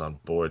ones on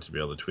board to be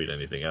able to tweet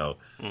anything out.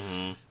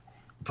 Mm-hmm.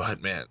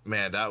 But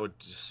man, that would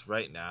just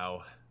right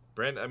now.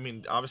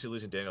 Obviously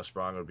losing Daniel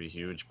Sprong would be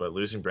huge, but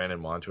losing Brandon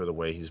Montour the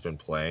way he's been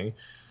playing,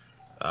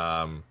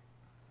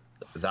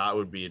 that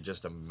would be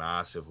just a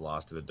massive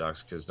loss to the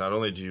Ducks, because not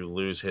only do you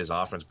lose his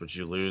offense, but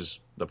you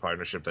lose the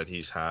partnership that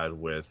he's had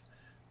with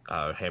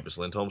Hampus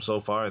Lindholm so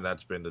far, and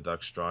that's been the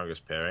Ducks'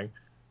 strongest pairing.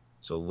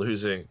 So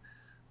losing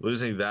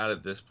that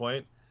at this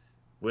point,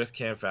 with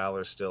Cam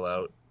Fowler still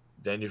out,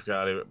 then you've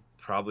got to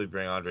probably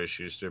bring Andre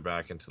Schuster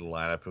back into the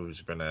lineup,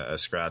 who's been a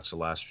scratch the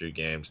last few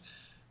games.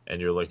 And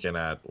you're looking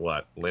at,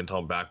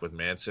 Lindholm back with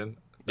Manson?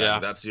 Yeah.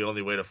 That's the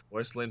only way to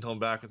force Lindholm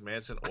back with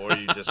Manson, or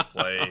you just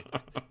play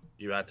 –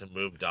 you had to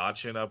move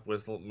Dotchin up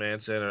with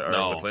Manson or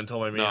with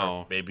Lindholm,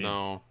 or maybe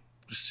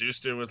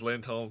Schuster with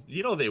Lindholm.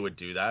 You know they would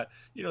do that.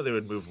 You know they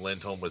would move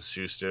Lindholm with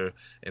Schuster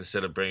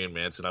instead of bringing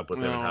Manson up with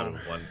him and having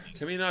one.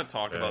 Can we not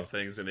talk about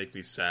things that make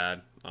me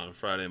sad on a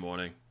Friday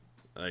morning?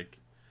 Like,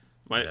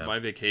 my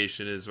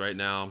vacation is right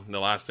now. The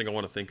last thing I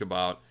want to think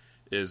about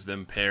is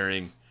them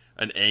pairing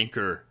an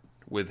anchor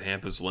with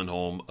Hampus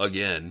Lindholm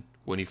again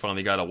when he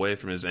finally got away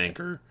from his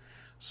anchor.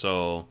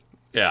 So,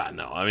 yeah,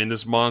 no. I mean,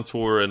 this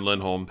Montour and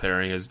Lindholm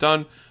pairing is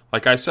done.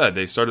 Like I said,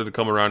 they started to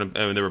come around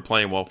and they were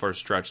playing well for a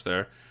stretch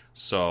there.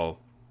 So,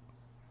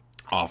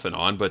 off and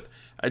on. But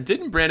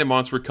didn't Brandon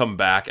Montour come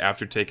back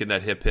after taking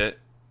that hip hit?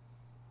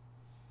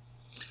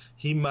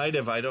 He might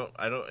have. I don't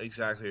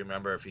exactly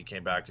remember if he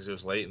came back because it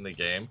was late in the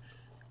game.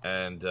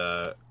 And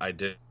I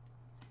didn't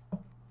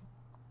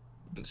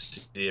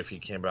see if he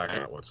came back or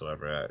not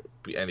whatsoever.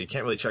 And he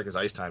can't really check his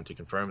ice time to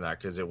confirm that,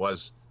 because it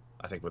was,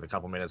 I think, with a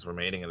couple minutes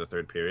remaining in the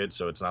third period,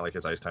 so it's not like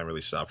his ice time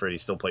really suffered. He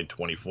still played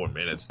 24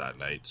 minutes that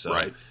night, so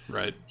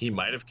right. He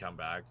might have come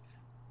back.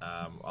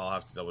 I'll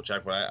have to double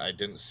check, but I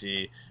didn't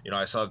see.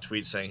 I saw a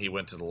tweet saying he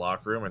went to the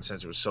locker room, and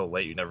since it was so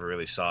late, you never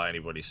really saw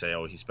anybody say,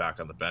 "Oh, he's back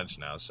on the bench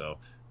now." So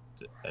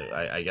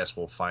I guess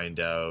we'll find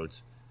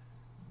out.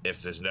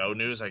 If there's no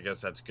news, I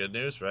guess that's good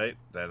news, right?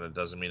 Then it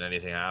doesn't mean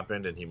anything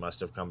happened, and he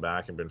must have come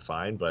back and been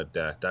fine. But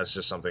that's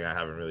just something I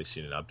haven't really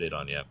seen an update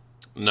on yet.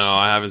 No,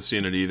 I haven't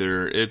seen it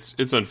either.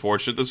 It's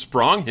unfortunate. The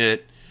Sprong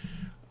hit,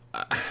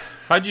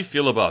 how'd you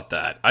feel about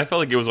that? I felt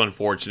like it was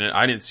unfortunate.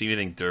 I didn't see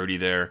anything dirty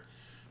there.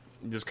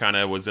 Just kind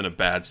of was in a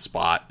bad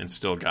spot and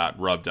still got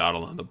rubbed out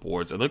along the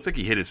boards. It looked like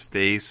he hit his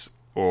face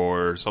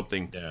or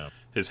something,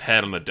 his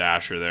head on the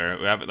dasher there.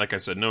 Like I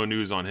said, no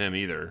news on him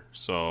either.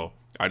 So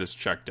I just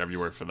checked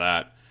everywhere for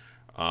that.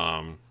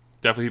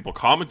 Definitely people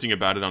commenting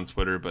about it on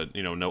Twitter, but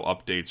no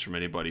updates from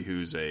anybody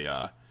who's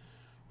a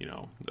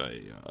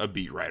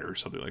beat writer or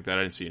something like that.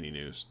 I didn't see any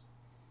news.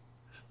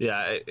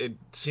 Yeah, it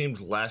seemed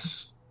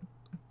less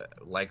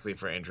likely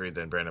for injury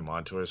than Brandon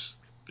Montour's,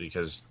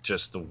 because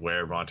just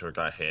where Montour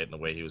got hit and the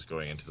way he was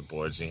going into the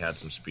boards, and he had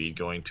some speed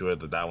going to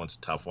it. That one's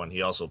a tough one.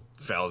 He also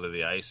fell to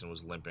the ice and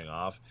was limping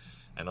off.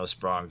 I know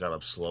Sprong got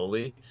up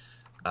slowly.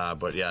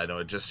 But yeah, no,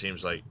 it just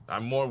seems like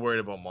I'm more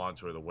worried about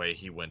Montour the way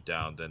he went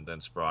down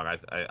than Sprong.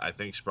 I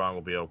think Sprong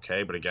will be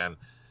okay, but again,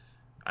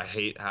 I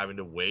hate having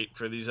to wait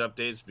for these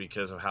updates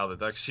because of how the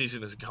Ducks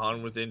season has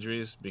gone with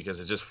injuries,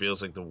 because it just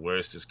feels like the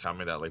worst is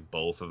coming, that like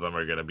both of them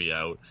are going to be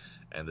out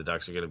and the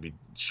Ducks are going to be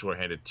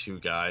shorthanded 2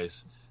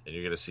 guys, and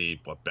you're going to see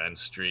Ben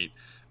Street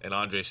and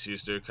Andre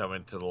Schuster come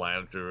into the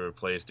lineup to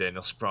replace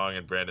Daniel Sprong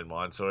and Brandon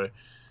Montour.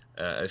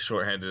 As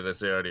shorthanded as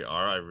they already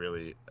are, I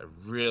really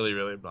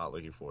am not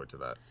looking forward to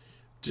that.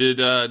 Did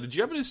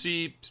you happen to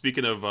see,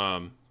 speaking of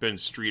Ben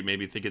Street,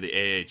 maybe think of the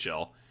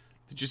AHL,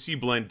 did you see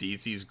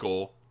Blandisi's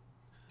goal?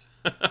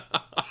 A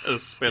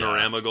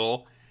spinorama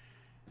goal?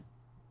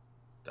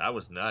 That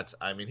was nuts.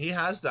 I mean, he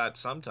has that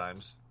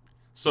sometimes.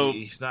 So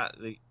he's not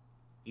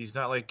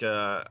like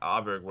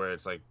Auberg, where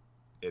it's like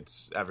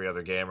it's every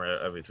other game or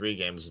every 3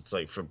 games. It's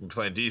like for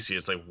Blandisi,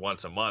 it's like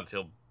once a month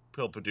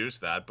he'll produce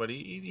that, but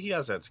he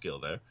has that skill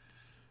there.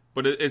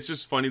 But it's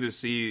just funny to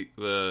see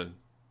the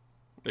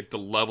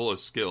level of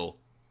skill,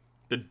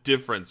 the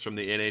difference from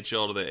the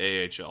NHL to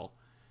the AHL,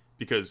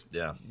 because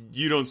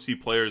you don't see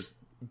players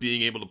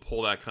being able to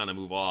pull that kind of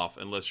move off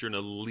unless you're an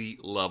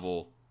elite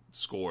level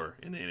scorer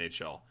in the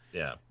NHL.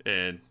 Yeah.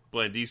 And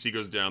Blandisi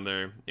goes down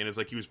there, and it's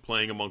like he was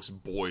playing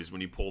amongst boys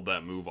when he pulled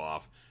that move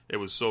off. It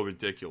was so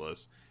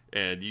ridiculous.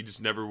 And you just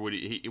never would.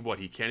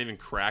 He can't even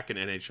crack an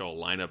NHL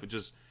lineup. It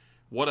just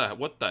what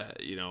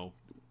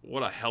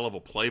a hell of a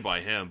play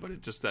by him. But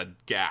it just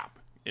that gap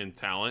in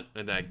talent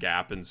and that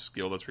gap in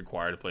skill that's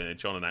required to play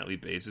NHL on a nightly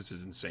basis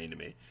is insane to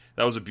me.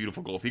 That was a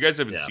beautiful goal. If you guys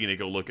haven't seen it,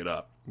 go look it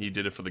up. He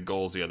did it for the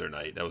goals the other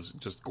night. That was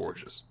just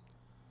gorgeous.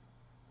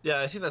 Yeah,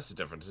 I think that's the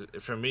difference.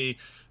 For me,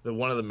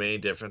 one of the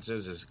main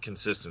differences is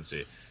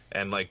consistency.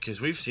 And,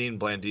 because we've seen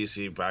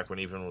Blandisi back when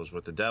even was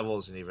with the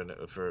Devils and even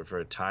for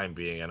a time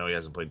being, I know he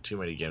hasn't played too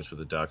many games with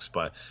the Ducks,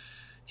 but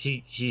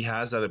he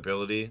has that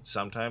ability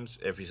sometimes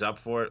if he's up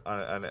for it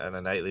on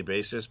a nightly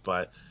basis,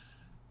 but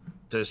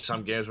there's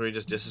some games where he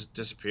just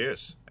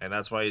disappears, and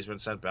that's why he's been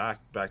sent back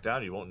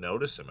down. You won't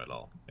notice him at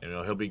all.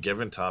 He'll be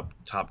given top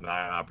 9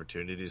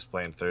 opportunities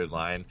playing third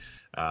line,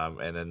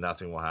 and then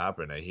nothing will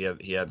happen.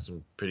 He had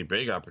some pretty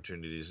big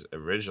opportunities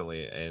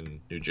originally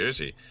in New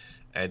Jersey,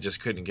 and just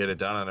couldn't get it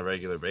done on a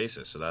regular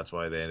basis. So that's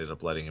why they ended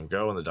up letting him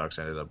go, and the Ducks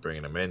ended up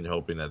bringing him in,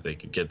 hoping that they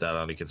could get that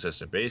on a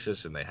consistent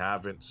basis, and they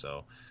haven't.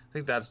 So I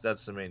think that's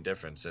the main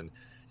difference. And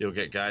you'll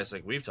get guys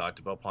like we've talked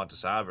about,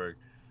 Pontus Aberg,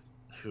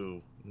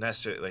 who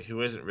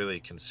isn't really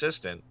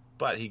consistent,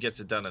 but he gets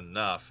it done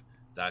enough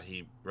that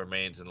he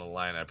remains in the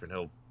lineup, and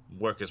he'll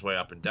work his way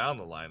up and down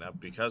the lineup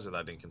because of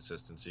that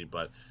inconsistency.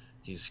 But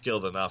he's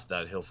skilled enough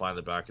that he'll find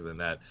the back of the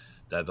net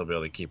that they'll be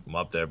able to keep him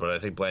up there. But I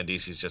think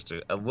Blandisi's just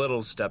a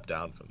little step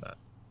down from that.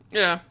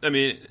 Yeah, I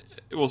mean,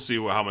 we'll see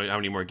how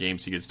many more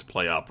games he gets to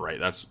play up. Right,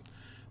 that's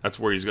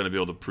where he's going to be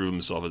able to prove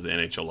himself as the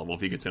NHL level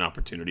if he gets an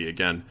opportunity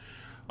again.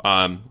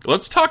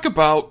 Let's talk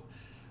about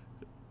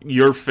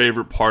your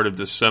favorite part of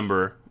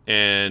December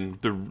and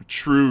the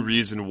true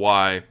reason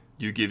why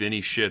you give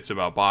any shits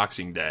about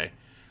Boxing Day.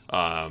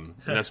 And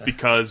that's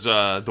because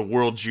the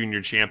World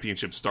Junior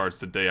Championship starts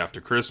the day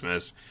after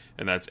Christmas,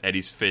 and that's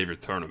Eddie's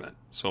favorite tournament.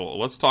 So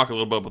let's talk a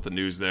little bit about the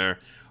news there.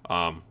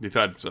 We've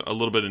had a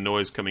little bit of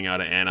noise coming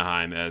out of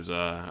Anaheim as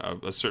a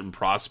certain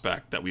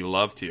prospect that we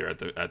loved here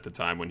at the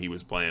time when he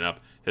was playing up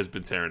has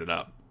been tearing it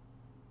up.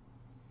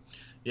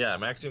 Yeah,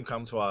 Maxime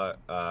Comtois,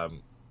 I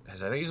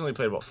think he's only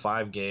played about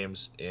 5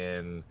 games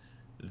in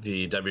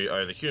the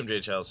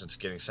QMJHL since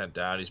getting sent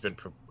down. He's been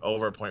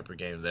over a point per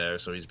game there,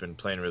 so he's been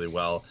playing really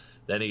well.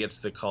 Then he gets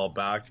the call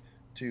back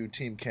to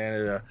Team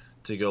Canada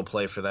to go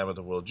play for them at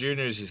the World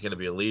Juniors. He's going to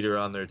be a leader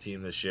on their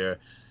team this year.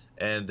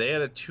 And they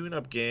had a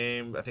tune-up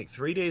game, I think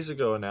 3 days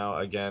ago now,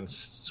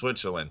 against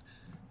Switzerland.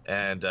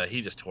 And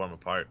he just tore them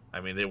apart. I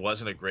mean, it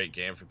wasn't a great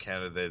game for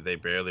Canada. They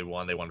barely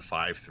won. They won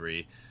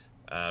 5-3.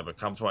 But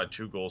Comtois had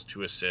 2 goals,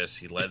 2 assists.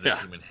 He led the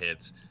team in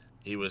hits.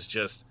 He was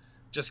just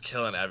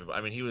killing everybody.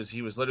 I mean, he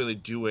was literally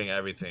doing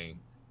everything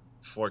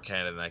for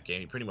Canada in that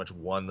game. He pretty much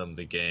won them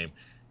the game.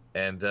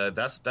 And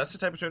that's the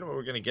type of tournament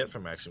we're going to get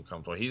from Maxime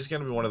Comtois. He's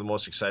going to be one of the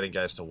most exciting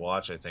guys to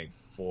watch, I think,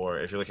 for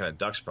if you're looking at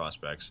Ducks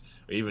prospects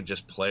or even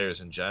just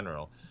players in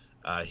general.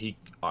 He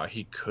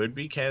could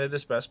be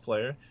Canada's best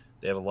player.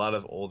 They have a lot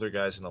of older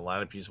guys in the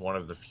lineup. He's one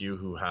of the few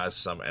who has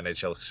some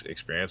NHL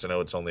experience. I know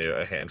it's only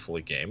a handful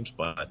of games,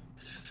 but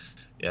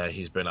yeah,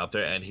 he's been up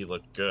there and he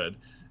looked good.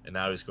 And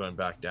now he's going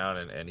back down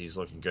and he's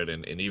looking good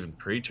in even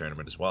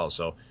pre-tournament as well.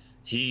 So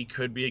he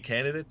could be a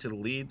candidate to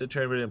lead the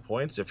tournament in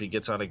points if he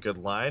gets on a good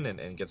line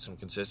and gets some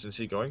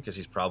consistency going, because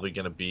he's probably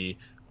going to be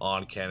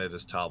on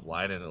Canada's top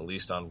line and at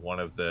least on one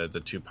of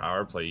the 2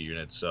 power play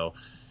units. So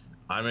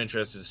I'm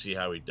interested to see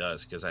how he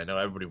does, because I know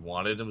everybody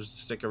wanted him to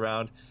stick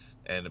around,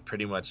 and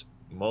pretty much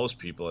most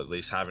people at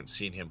least haven't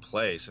seen him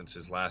play since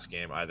his last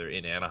game either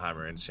in Anaheim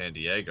or in San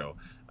Diego,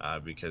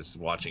 because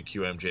watching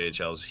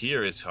QMJHLs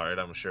here is hard.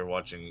 I'm sure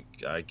watching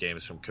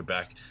games from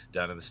Quebec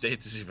down in the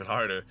States is even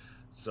harder.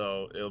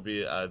 So it'll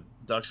be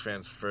Ducks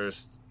fans'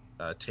 first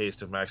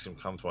taste of Maxime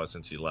Comtois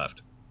since he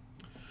left.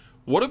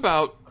 What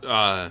about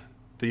the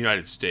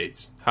United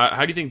States?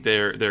 How do you think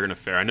they're going to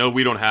fare? I know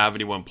we don't have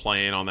anyone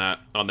playing on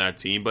that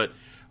team, but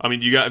I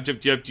mean, do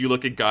you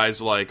look at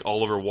guys like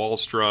Oliver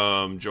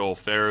Wahlstrom, Joel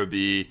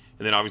Farabee,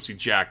 and then obviously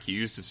Jack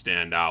Hughes to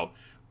stand out?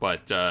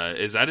 But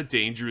is that a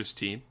dangerous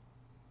team?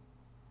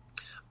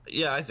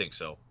 Yeah, I think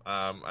so.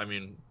 I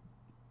mean,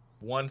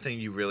 one thing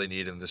you really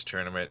need in this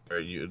tournament,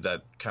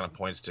 that kind of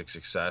points to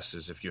success,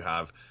 is if you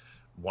have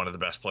one of the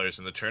best players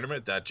in the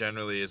tournament. That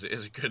generally is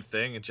a good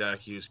thing, and Jack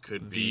Hughes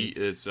could be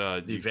the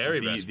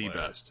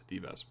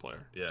best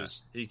player.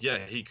 Yeah,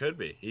 he could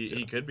be.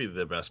 He could be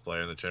the best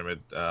player in the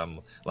tournament.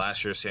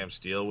 Last year, Sam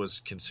Steele was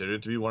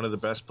considered to be one of the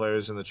best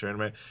players in the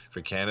tournament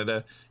for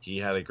Canada. He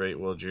had a great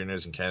World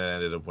Juniors, and Canada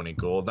ended up winning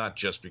gold, not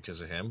just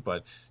because of him,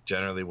 but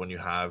generally when you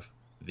have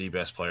the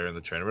best player in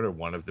the tournament or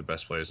one of the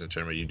best players in the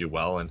tournament, you do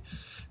well. And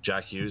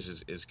Jack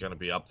Hughes is going to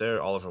be up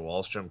there. Oliver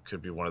Wahlstrom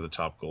could be one of the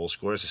top goal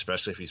scorers,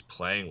 especially if he's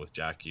playing with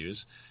Jack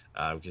Hughes,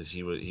 because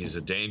he's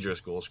a dangerous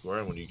goal scorer.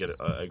 And when you get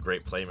a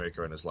great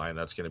playmaker in his line,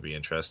 that's going to be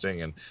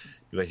interesting. And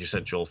like you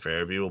said, Joel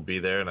Farabee will be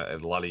there, and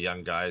a lot of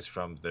young guys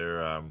from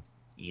their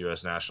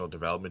U.S. National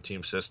Development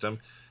Team system.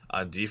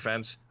 On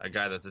defense, a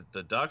guy that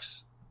the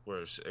Ducks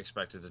were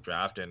expected to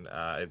draft, and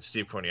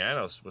Steve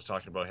Cornianos was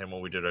talking about him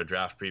when we did our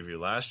draft preview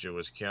last year,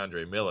 was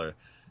Keandre Miller,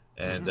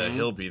 and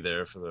he'll be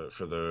there for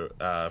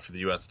the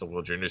U.S. the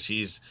World Juniors.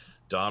 He's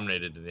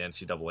dominated in the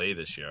NCAA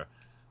this year,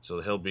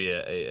 so he'll be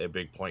a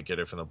big point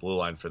getter from the blue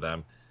line for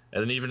them.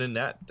 And then even in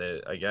net,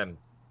 again,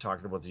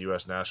 talking about the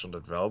U.S. National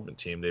Development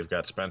Team, they've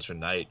got Spencer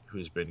Knight,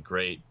 who's been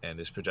great and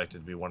is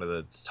projected to be one of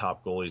the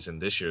top goalies in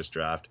this year's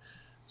draft.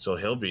 So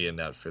he'll be in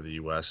net for the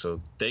U.S. So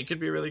they could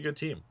be a really good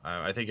team.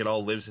 I think it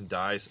all lives and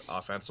dies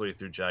offensively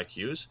through Jack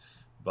Hughes,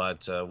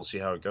 but we'll see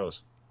how it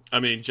goes. I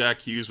mean,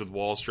 Jack Hughes with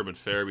Wallstrom and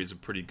Farabee is a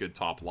pretty good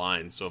top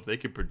line. So if they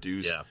could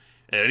produce at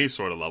any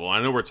sort of level,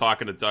 I know we're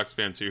talking to Ducks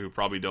fans here who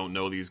probably don't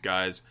know these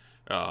guys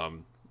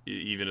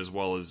even as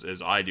well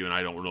as I do, and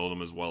I don't know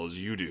them as well as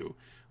you do.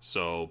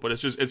 So, but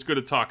it's good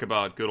to talk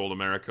about good old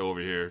America over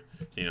here,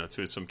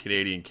 to some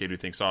Canadian kid who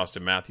thinks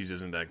Austin Matthews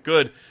isn't that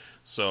good.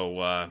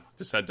 So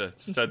just had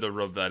to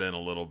rub that in a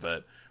little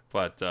bit,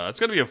 but it's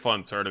gonna be a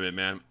fun tournament,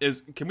 man.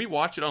 Can we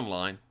watch it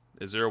online?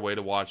 Is there a way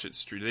to watch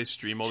it? Do they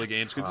stream all the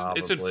games? Because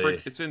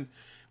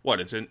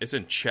it's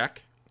in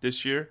Czech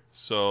this year.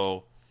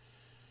 So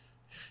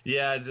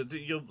yeah,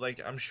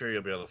 I'm sure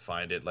you'll be able to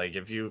find it. Like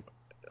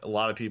a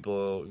lot of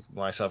people,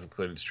 myself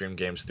included, stream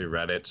games through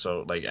Reddit.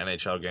 So like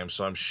NHL games.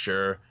 So I'm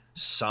sure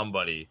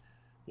somebody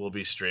will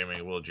be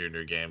streaming World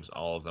Junior games.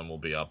 All of them will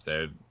be up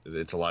there.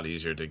 It's a lot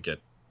easier to get.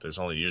 There's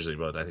only usually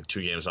about, I think,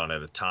 2 games on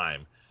at a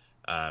time,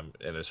 and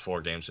there's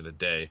 4 games in a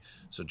day.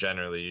 So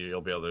generally, you'll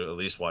be able to at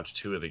least watch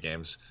 2 of the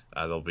games.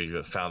 They'll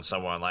be found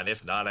somewhere online.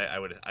 If not, I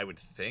would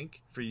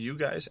think for you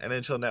guys,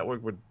 NHL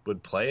Network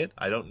would play it.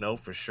 I don't know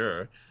for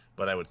sure,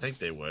 but I would think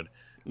they would.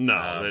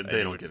 No,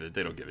 they don't give it.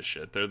 They don't give a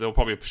shit. They'll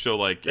probably show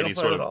like any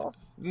sort of.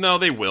 No,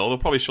 they will. They'll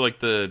probably show like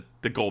the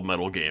gold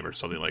medal game or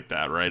something like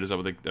that, right? Is that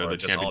what the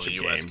championship all the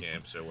US game?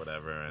 Games or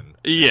whatever? And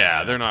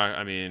they're not.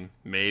 I mean,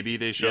 maybe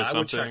they show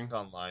something. I would check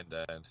online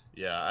then.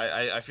 Yeah,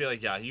 I feel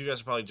like you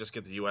guys will probably just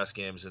get the US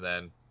games and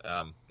then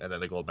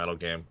the gold medal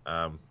game.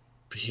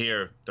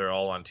 Here they're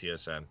all on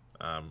TSN.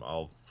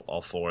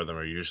 All 4 of them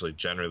are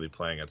generally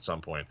playing at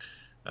some point,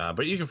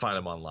 but you can find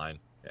them online.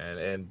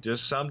 And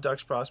just some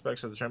Ducks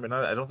prospects at the tournament.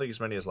 I don't think as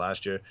many as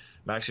last year.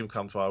 Maxime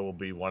Comtois will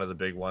be one of the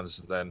big ones.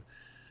 Then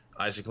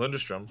Isaac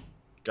Lundestrom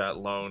got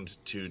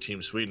loaned to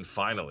Team Sweden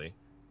finally.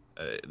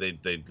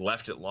 They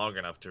left it long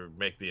enough to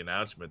make the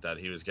announcement that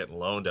he was getting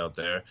loaned out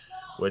there,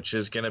 which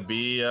is going to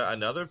be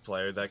another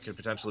player that could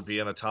potentially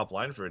be on the top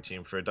line for a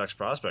team, for a Ducks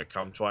prospect.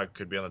 Comtois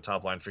could be on the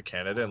top line for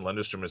Canada, and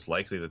Lundestrom is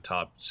likely the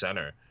top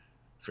center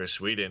for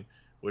Sweden,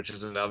 which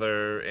is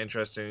another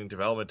interesting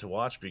development to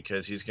watch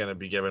because he's going to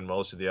be given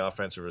most of the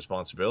offensive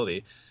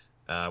responsibility.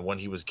 When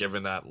he was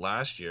given that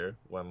last year,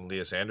 when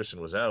Elias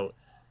Anderson was out,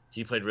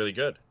 he played really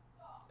good.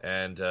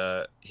 And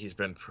he's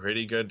been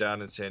pretty good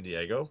down in San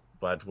Diego,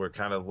 but we're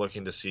kind of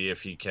looking to see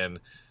if he can,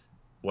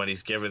 when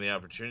he's given the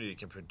opportunity,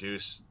 can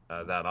produce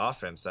that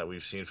offense that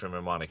we've seen from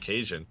him on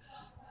occasion.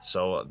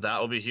 So that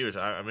will be huge.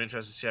 I'm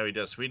interested to see how he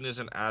does. Sweden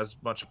isn't as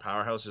much a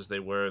powerhouse as they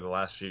were the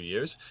last few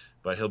years,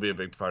 but he'll be a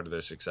big part of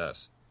their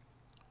success.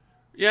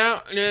 Yeah,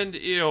 and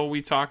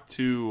we talked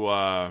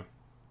to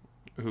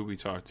who we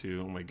talked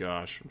to. Oh my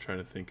gosh, I'm trying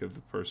to think of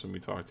the person we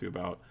talked to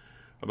about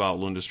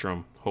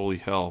Lundestrom. Holy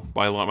hell!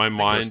 My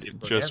mind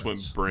just went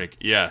blank.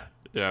 Yeah,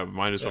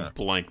 mine just went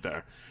blank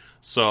there.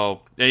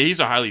 So he's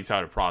a highly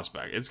touted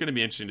prospect. It's going to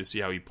be interesting to see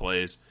how he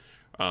plays.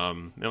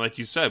 And like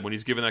you said, when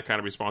he's given that kind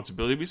of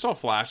responsibility, we saw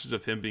flashes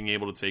of him being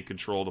able to take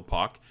control of the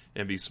puck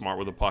and be smart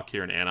with the puck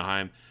here in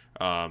Anaheim.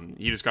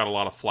 He just got a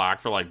lot of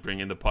flack for like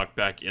bringing the puck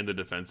back in the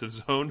defensive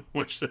zone,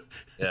 which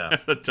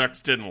the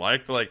Ducks didn't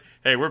like. They're like,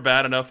 "Hey, we're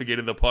bad enough at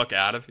getting the puck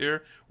out of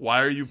here.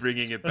 Why are you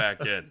bringing it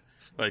back in?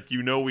 Like,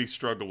 we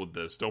struggle with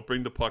this. Don't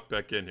bring the puck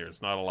back in here.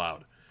 It's not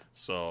allowed."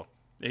 So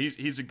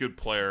he's a good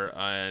player,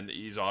 and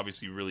he's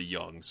obviously really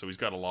young, so he's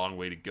got a long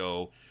way to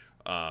go.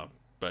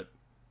 But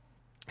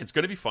it's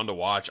going to be fun to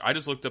watch. I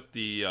just looked up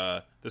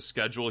the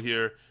schedule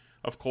here.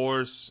 Of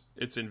course,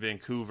 it's in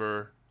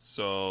Vancouver.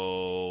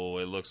 So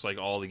it looks like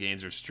all the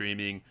games are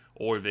streaming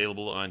or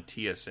available on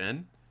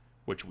TSN,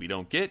 which we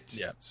don't get.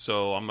 Yeah.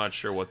 So I'm not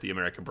sure what the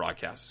American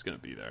broadcast is going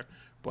to be there.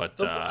 But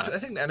I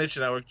think the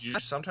NHL Network,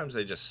 sometimes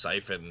they just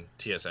siphon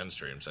TSN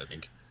streams, I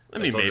think. I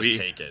mean, maybe.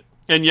 Just take it.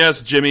 And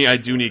yes, Jimmy, I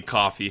do need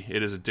coffee.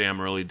 It is a damn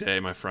early day,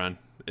 my friend.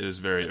 It is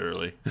very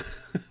early.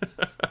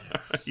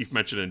 You've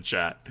mentioned in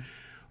chat.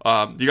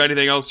 You got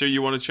anything else here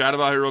you want to chat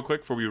about here real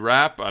quick before we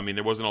wrap? I mean,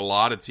 there wasn't a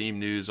lot of team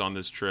news on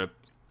this trip.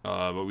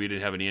 But we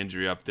didn't have any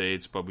injury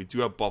updates. But we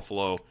do have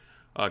Buffalo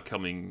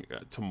coming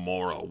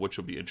tomorrow, which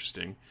will be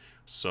interesting.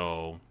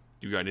 So,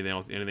 you got anything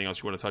else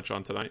you want to touch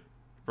on tonight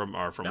from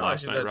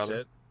last night?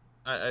 Rather,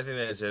 I think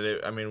that's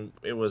it. I mean,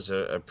 it was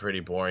a pretty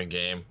boring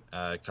game.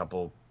 A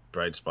couple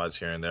bright spots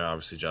here and there.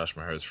 Obviously, Josh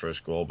Maher's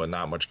first goal, but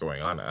not much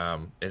going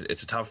on.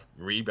 It's a tough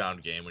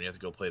rebound game when you have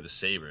to go play the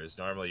Sabres.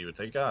 Normally, you would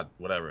think, God,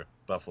 whatever,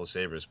 Buffalo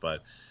Sabres,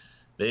 but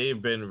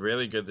they've been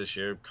really good this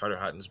year. Carter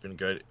Hutton's been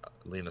good.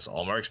 Linus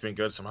Ullmark's been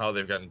good. Somehow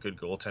they've gotten good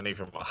goaltending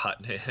from a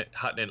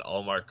Hutton and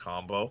Ullmark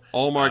combo.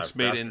 Ullmark's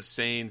made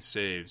insane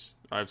saves.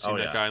 I've seen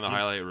that guy in the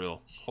highlight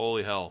reel.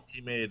 Holy hell.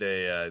 He made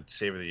a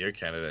Save of the Year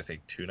candidate, I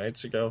think, 2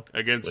 nights ago.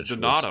 Against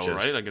Donato,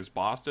 right? Against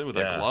Boston with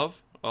that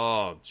glove?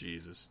 Oh,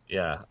 Jesus.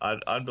 Yeah,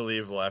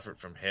 unbelievable effort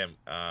from him.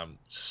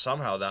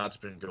 Somehow that's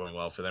been going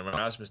well for them.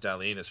 Rasmus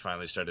Dahlin has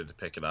finally started to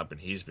pick it up, and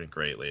he's been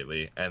great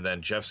lately. And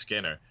then Jeff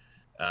Skinner,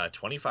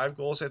 25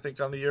 goals, I think,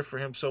 on the year for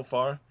him so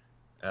far.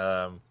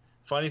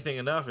 Funny thing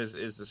enough is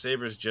the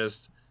Sabres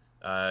just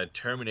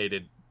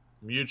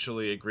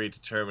mutually agreed to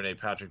terminate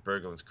Patrick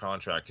Berglund's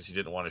contract because he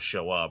didn't want to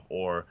show up.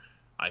 Or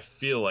I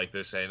feel like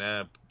they're saying,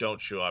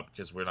 don't show up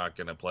because we're not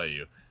going to play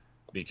you.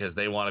 Because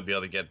they want to be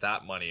able to get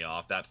that money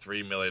off, that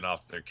 $3 million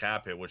off their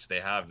cap hit, which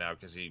they have now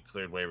because he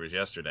cleared waivers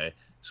yesterday,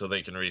 so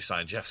they can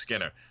re-sign Jeff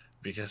Skinner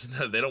because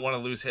they don't want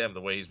to lose him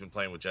the way he's been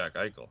playing with Jack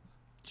Eichel.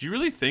 Do you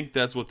really think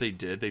that's what they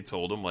did? They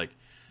told him, like,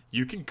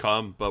 you can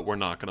come, but we're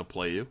not going to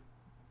play you?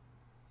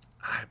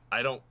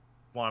 I don't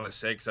want to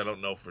say because I don't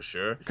know for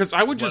sure. Because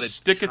I would just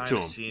stick it to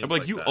him. I'm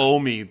like, you owe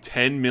me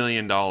 $10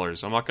 million.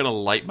 I'm not going to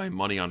light my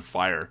money on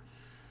fire.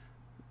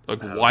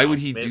 Like, why would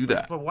he do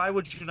that? But why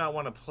would you not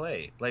want to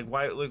play? Like,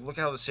 why? Look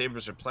how the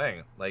Sabres are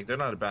playing. Like, they're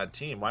not a bad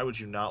team. Why would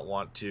you not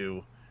want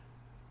to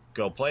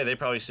go play? They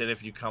probably said,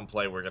 if you come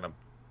play, we're going to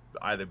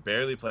either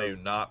barely play you,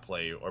 not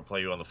play you, or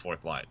play you on the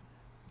fourth line.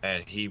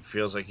 And he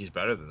feels like he's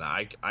better than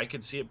that. I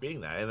could see it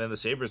being that. And then the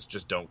Sabres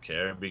just don't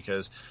care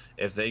because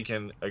if they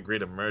can agree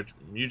to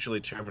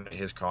mutually terminate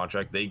his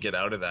contract, they get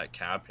out of that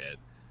cap hit.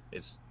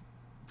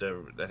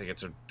 I think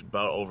it's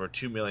about over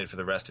 $2 million for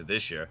the rest of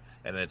this year,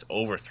 and then it's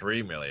over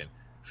 $3 million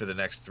for the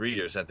next 3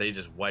 years that they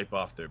just wipe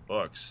off their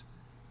books.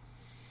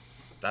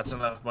 That's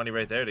enough money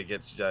right there to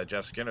get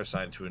Jeff Skinner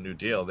signed to a new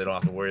deal. They don't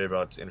have to worry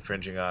about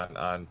infringing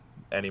on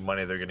any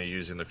money they're going to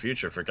use in the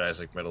future for guys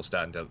like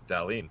Middlestat and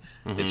Dahlin.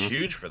 Mm-hmm. It's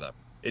huge for them.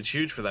 It's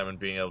huge for them in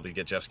being able to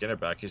get Jeff Skinner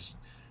back. His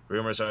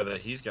rumors are that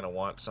he's going to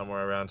want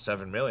somewhere around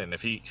 $7 million.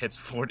 If he hits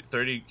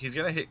 30, he's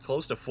going to hit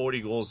close to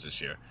 40 goals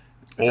this year.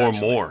 Or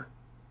more.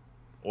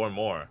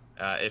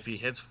 If he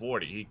hits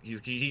 40,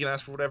 he can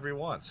ask for whatever he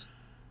wants.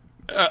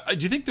 Do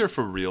you think they're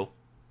for real?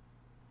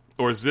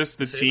 Or is this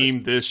the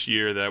team this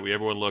year that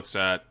everyone looks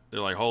at,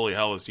 they're like, holy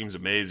hell, this team's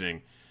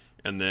amazing.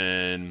 And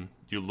then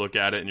you look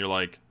at it and you're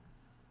like,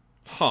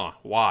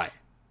 why?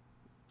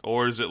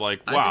 Or is it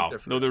like, wow,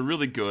 they're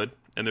really good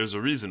and there's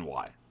a reason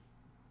why?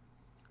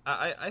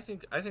 I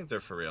think they're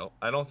for real.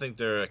 I don't think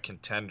they're a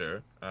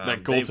contender.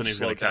 That goaltending's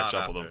going to catch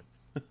up with them.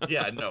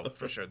 Yeah, no,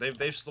 for sure.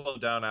 They've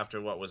slowed down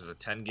after, what was it, a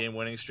 10-game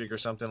winning streak or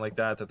something like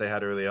that they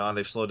had early on.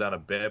 They've slowed down a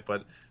bit,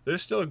 but they're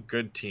still a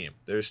good team.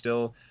 They're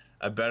still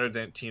a better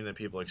team than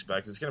people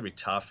expect. It's going to be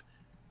tough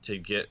to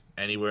get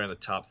anywhere in the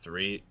top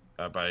 3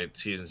 by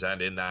season's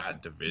end in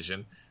that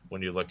division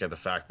when you look at the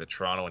fact that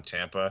Toronto and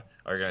Tampa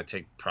are going to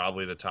take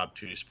probably the top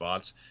 2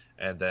 spots,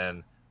 and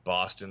then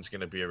Boston's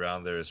going to be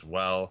around there as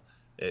well.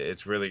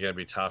 It's really going to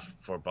be tough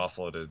for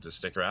Buffalo to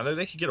stick around there.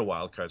 They could get a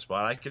wild card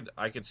spot.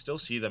 I could still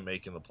see them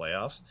making the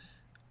playoffs.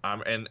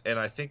 And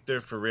I think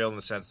they're for real in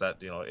the sense that,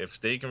 if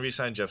they can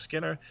re-sign Jeff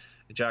Skinner,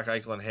 Jack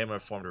Eichel and him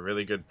have formed a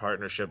really good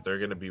partnership. They're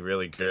going to be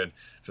really good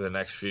for the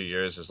next few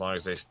years as long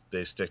as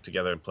they stick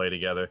together and play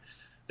together.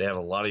 They have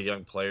a lot of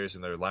young players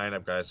in their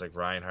lineup, guys like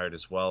Reinhardt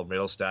as well.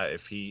 Middlestat,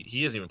 if he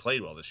hasn't even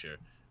played well this year.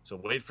 So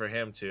wait for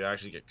him to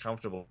actually get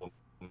comfortable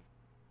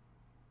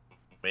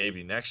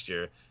maybe next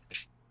year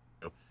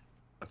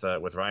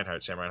with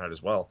Reinhardt, Sam Reinhardt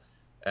as well.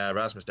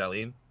 Rasmus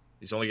Dahlin,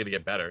 he's only going to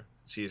get better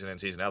season in,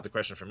 season out. The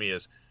question for me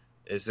is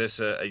this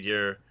a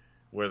year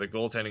where the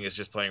goaltending is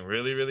just playing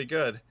really, really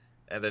good,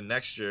 and then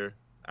next year,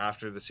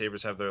 after the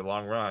Sabres have their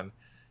long run,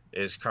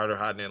 is Carter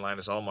Hutton and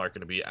Linus Ullmark going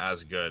to be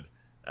as good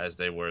as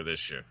they were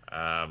this year?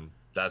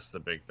 That's the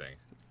big thing.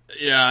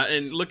 Yeah,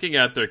 and looking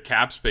at their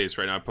cap space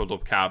right now, I pulled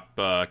up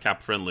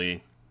cap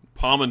friendly.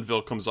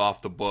 Pominville comes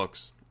off the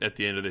books at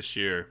the end of this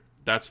year.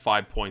 That's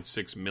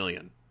 $5.6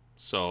 million.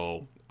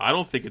 So I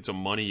don't think it's a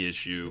money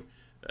issue.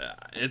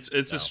 It's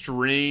a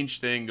strange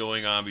thing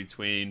going on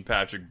between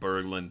Patrick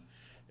Berglund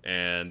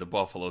and the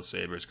Buffalo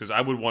Sabres, because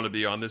I would want to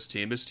be on this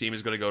team. This team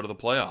is going to go to the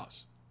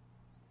playoffs.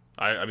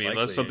 I mean, likely,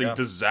 unless something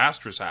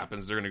disastrous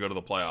happens, they're going to go to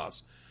the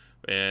playoffs.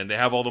 And they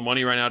have all the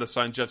money right now to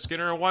sign Jeff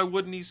Skinner, and why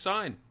wouldn't he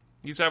sign?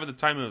 He's having the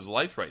time of his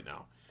life right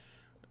now.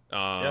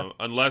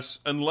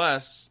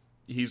 Unless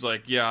he's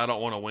like, I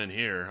don't want to win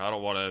here. I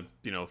don't want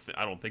to,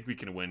 I don't think we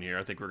can win here.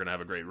 I think we're going to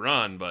have a great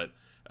run, but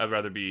I'd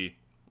rather be,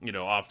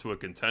 off to a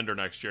contender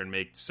next year and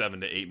make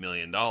 $7 to $8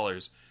 million,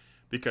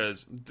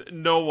 because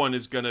no one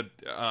is going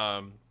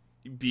to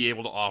be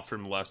able to offer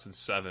him less than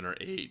 7 or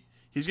 8.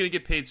 He's going to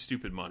get paid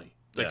stupid money,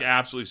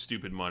 absolutely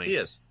stupid money. He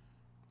is,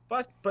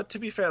 but to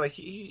be fair, like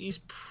he's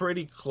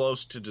pretty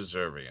close to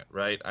deserving it,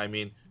 right? I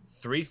mean,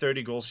 3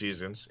 30-goal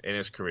seasons in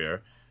his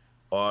career.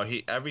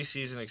 Every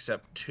season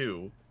except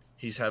 2.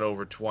 He's had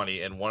over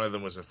 20, and one of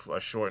them was a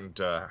shortened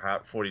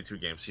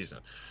 42-game season.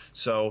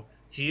 So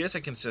he is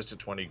a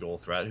consistent 20-goal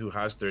threat who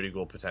has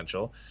 30-goal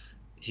potential.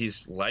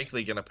 he's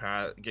likely going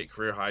to get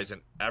career highs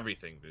in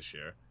everything this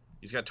year.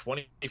 He's got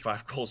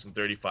 25 goals in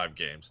 35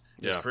 games.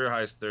 His career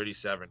high is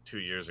 37 2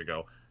 years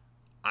ago.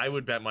 I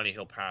would bet money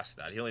he'll pass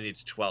that. He only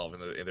needs 12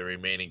 in the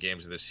remaining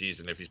games of this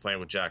season. If he's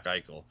playing with Jack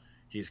Eichel,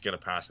 he's going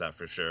to pass that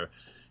for sure.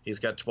 He's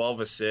got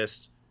 12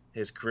 assists.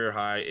 His career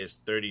high is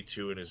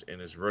 32 in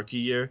his rookie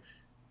year.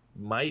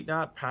 Might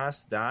not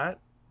pass that,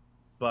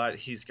 but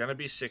he's going to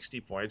be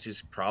 60 points.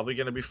 He's probably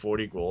going to be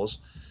 40 goals.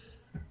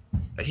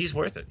 He's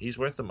worth it. He's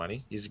worth the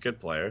money. He's a good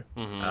player.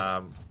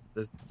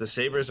 The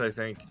Sabres, I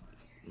think,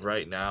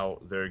 right now,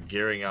 they're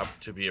gearing up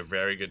to be a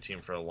very good team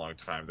for a long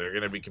time. They're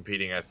going to be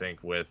competing, I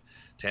think, with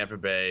Tampa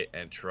Bay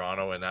and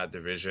Toronto in that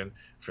division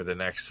for the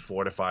next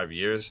 4 to 5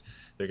 years.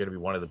 They're going to be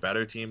one of the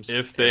better teams.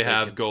 If they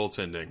have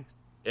goaltending.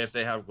 If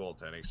they have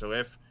goaltending. So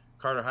if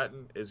Carter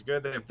Hutton is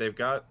good, if they've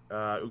got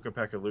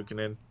Ukko-Pekka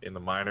Luukkonen in the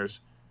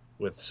minors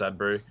with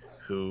Sudbury,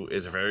 who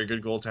is a very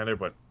good goaltender,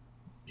 but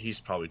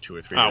he's probably 2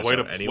 or 3 years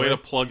out anyway. Way to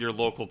plug your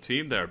local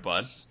team there,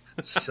 bud.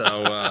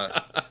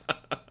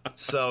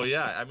 So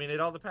yeah, I mean, it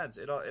all depends.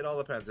 It all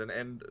depends,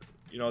 and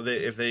you know,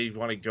 if they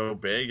want to go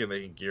big and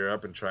they can gear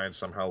up and try and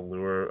somehow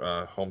lure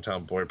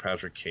hometown boy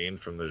Patrick Kane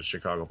from the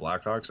Chicago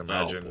Blackhawks.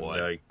 Imagine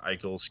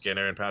Eichel,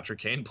 Skinner, and Patrick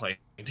Kane playing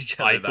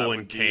together. Eichel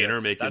and Kane are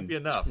making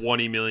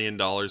 $20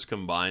 million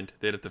combined.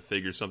 They'd have to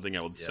figure something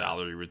out with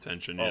salary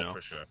retention. You know,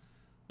 for sure.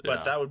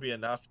 But that would be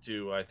enough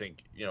to, I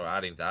think, you know,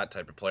 adding that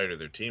type of player to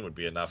their team would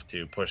be enough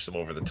to push them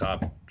over the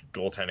top,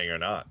 goaltending or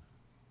not.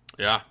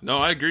 Yeah, no,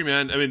 I agree,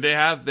 man. I mean, they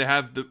have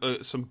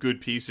some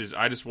good pieces.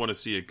 I just want to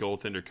see a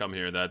goaltender come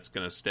here that's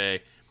going to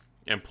stay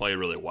and play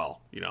really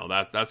well. You know,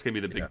 that's going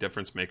to be the big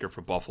difference maker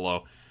for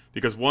Buffalo,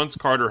 because once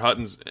Carter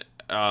Hutton's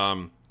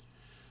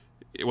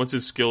once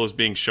his skill is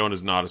being shown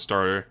as not a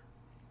starter,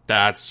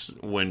 that's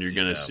when you're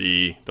going to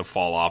see the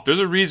fall off.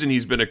 There's a reason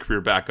he's been a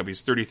career backup.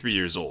 He's 33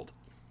 years old.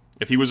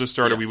 If he was a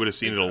starter, we would have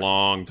seen it a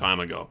long time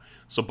ago.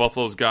 So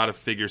Buffalo's got to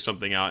figure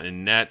something out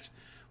in net.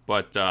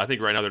 But I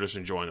think right now they're just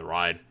enjoying the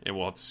ride, and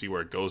we'll have to see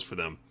where it goes for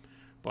them.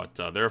 But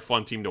they're a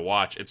fun team to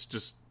watch. It's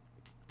just,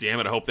 damn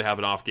it, I hope they have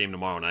an off game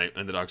tomorrow night,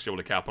 and the Ducks are able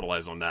to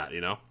capitalize on that,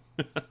 you know?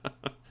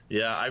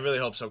 Yeah, I really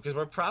hope so, because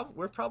we're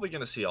probably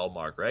going to see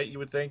Ullmark, right?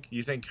 You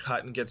think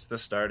Hutton gets the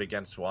start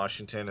against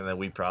Washington, and then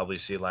we probably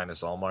see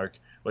Linus Ullmark,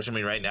 which, I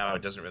mean, right now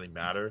it doesn't really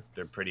matter.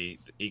 They're pretty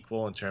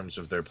equal in terms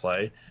of their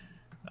play.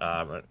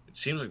 It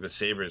seems like the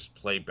Sabres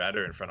play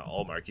better in front of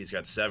Ullmark. He's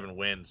got 7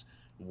 wins,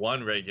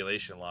 1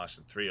 regulation loss,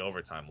 and 3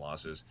 overtime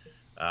losses.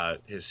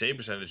 His save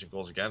percentage and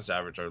goals against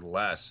average are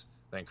less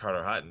than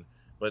Carter Hutton,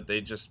 but they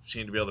just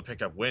seem to be able to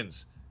pick up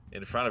wins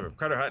in front of him.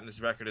 Carter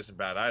Hutton's record isn't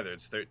bad either.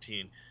 It's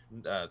 13,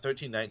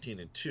 19,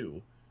 and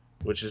 2,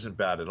 which isn't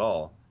bad at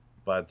all.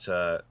 But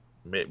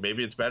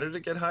maybe it's better to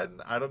get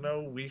Hutton. I don't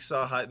know. We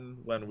saw Hutton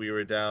when we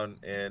were down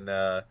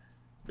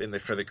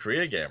for the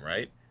Korea game,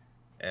 right?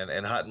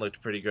 And Hutton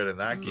looked pretty good in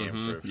that game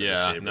for the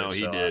Sabres. No,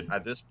 he did.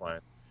 At this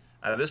point,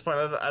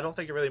 I don't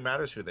think it really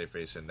matters who they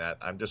face in net.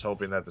 I'm just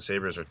hoping that the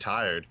Sabres are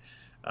tired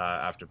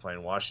after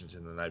playing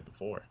Washington the night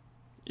before.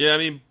 Yeah, I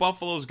mean,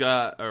 Buffalo,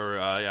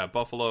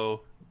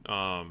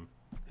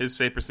 his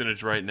save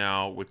percentage right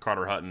now with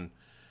Carter Hutton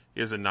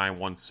is a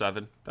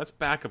 .917. That's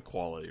backup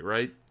quality,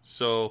 right?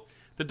 So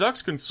the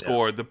Ducks can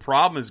score. Yeah. The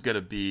problem is going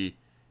to be,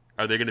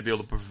 are they going to be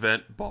able to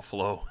prevent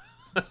Buffalo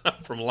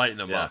from lighting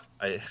them up?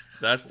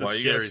 That's the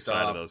scary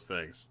side of those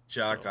things.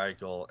 Jack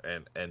Eichel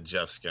and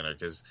Jeff Skinner,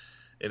 because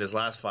in his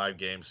last 5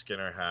 games,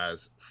 Skinner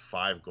has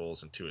 5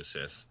 goals and 2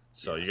 assists.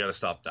 So you got to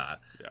stop that.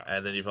 Yeah.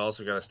 And then you've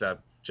also got to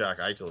stop Jack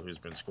Eichel, who's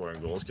been scoring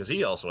goals, because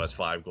he also has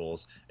 5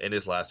 goals in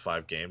his last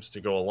 5 games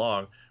to go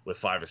along with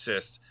 5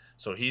 assists.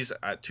 So he's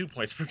at 2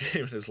 points per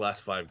game in his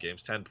last 5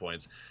 games, 10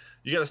 points.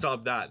 You got to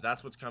stop that.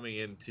 That's what's coming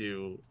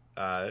into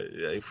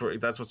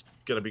that's what's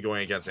going to be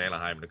going against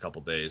Anaheim in a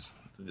couple days.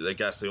 I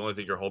guess the only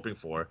thing you're hoping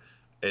for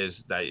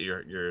is that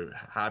you're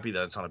happy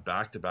that it's on a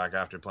back-to-back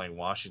after playing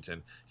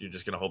Washington. You're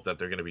just going to hope that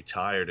they're going to be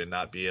tired and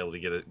not be able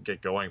to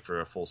get going for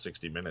a full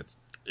 60 minutes.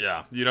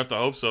 Yeah, you'd have to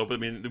hope so. But, I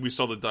mean, we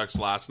saw the Ducks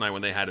last night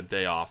when they had a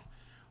day off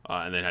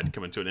and they had to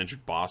come into an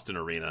injured Boston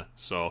arena.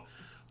 So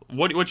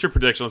what's your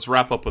prediction? Let's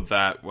wrap up with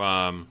that.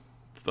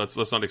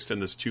 Let's not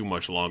extend this too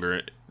much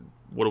longer.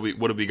 What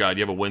do we got? Do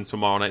you have a win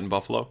tomorrow night in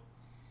Buffalo?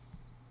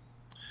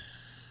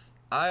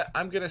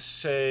 I'm going to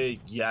say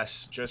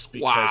yes, just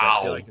because I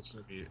feel like it's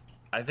going to be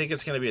 – I think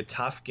it's going to be a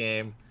tough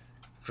game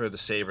for the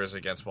Sabres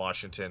against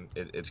Washington.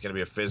 It's going to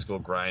be a physical,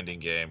 grinding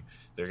game.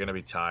 They're going to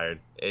be tired.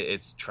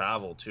 It's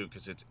travel, too,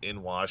 because it's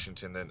in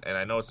Washington. And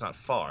I know it's not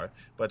far,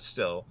 but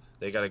still,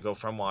 they got to go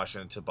from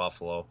Washington to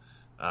Buffalo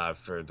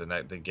for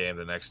the game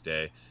the next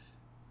day.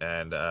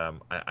 And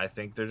I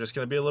think they're just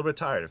going to be a little bit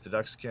tired. If the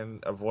Ducks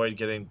can avoid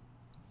getting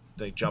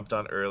jumped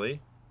on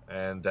early,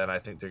 and then I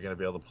think they're going to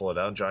be able to pull it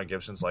out. John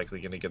Gibson's likely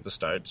going to get the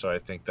start, so I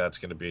think that's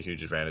going to be a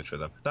huge advantage for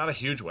them. Not a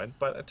huge win,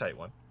 but a tight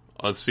one.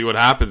 Let's see what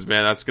happens,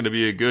 man. That's going to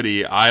be a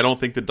goodie. I don't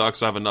think the Ducks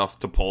have enough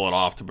to pull it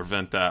off to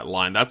prevent that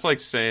line. That's like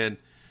saying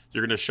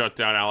you're going to shut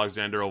down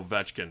Alexander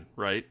Ovechkin,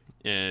 right?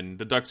 and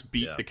the Ducks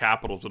beat the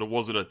Capitals, but it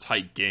wasn't a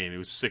tight game. It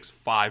was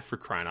 6-5 for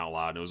crying out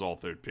loud, and it was all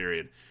third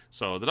period.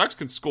 So the Ducks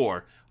can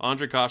score.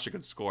 Andre Kasha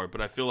can score,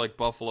 but I feel like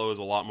Buffalo is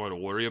a lot more to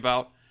worry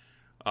about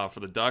for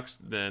the Ducks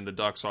than the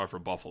Ducks are for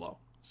Buffalo.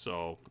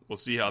 So we'll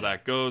see how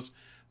that goes.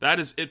 That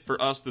is it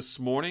for us this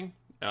morning.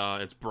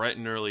 It's bright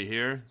and early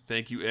here.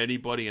 Thank you,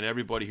 anybody and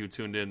everybody who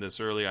tuned in this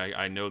early.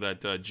 I know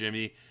that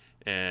Jimmy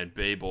and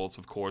Bay Bolts,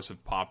 of course,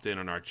 have popped in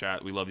on our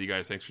chat. We love you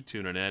guys. Thanks for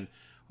tuning in.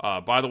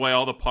 By the way,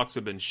 all the pucks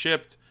have been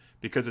shipped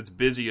because it's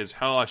busy as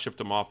hell. I shipped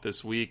them off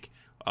this week.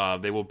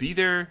 They will be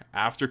there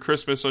after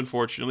Christmas,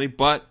 unfortunately,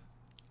 but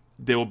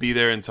they will be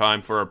there in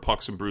time for our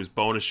Pucks and Brews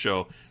bonus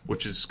show,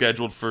 which is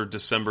scheduled for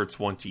December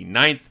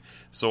 29th.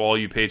 So all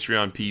you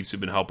Patreon peeps who've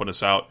been helping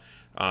us out,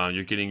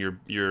 you're getting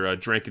your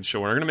drinking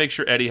show. We're going to make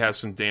sure Eddie has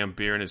some damn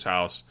beer in his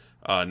house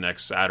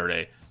next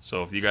Saturday.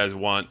 So if you guys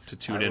want to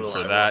tune in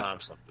for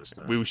that,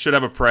 we should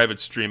have a private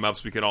stream up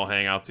so we can all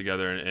hang out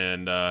together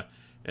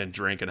and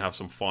drink and have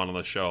some fun on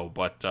the show.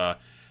 But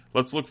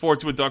let's look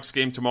forward to a Ducks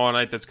game tomorrow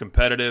night that's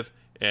competitive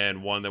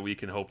and one that we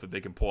can hope that they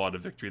can pull out a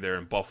victory there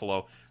in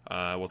Buffalo.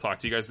 We'll talk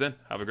to you guys then.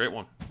 Have a great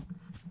one.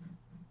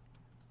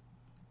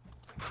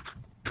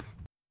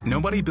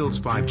 Nobody builds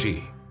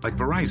 5G like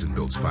Verizon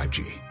builds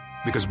 5G,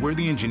 because we're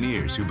the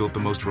engineers who built the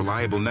most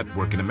reliable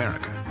network in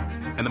America.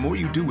 And the more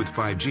you do with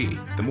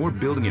 5G, the more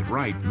building it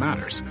right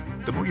matters.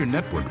 The more your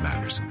network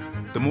matters.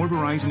 The more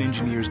Verizon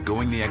engineers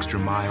going the extra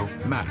mile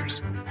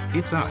matters.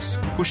 It's us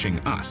pushing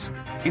us.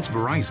 It's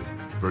Verizon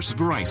versus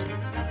Verizon.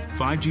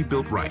 5G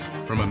built right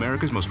from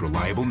America's most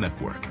reliable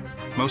network.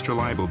 Most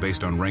reliable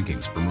based on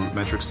rankings from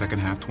RootMetrics second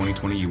half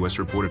 2020 U.S.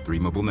 report of 3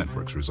 mobile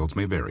networks. Results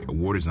may vary.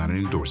 Award is not an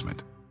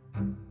endorsement.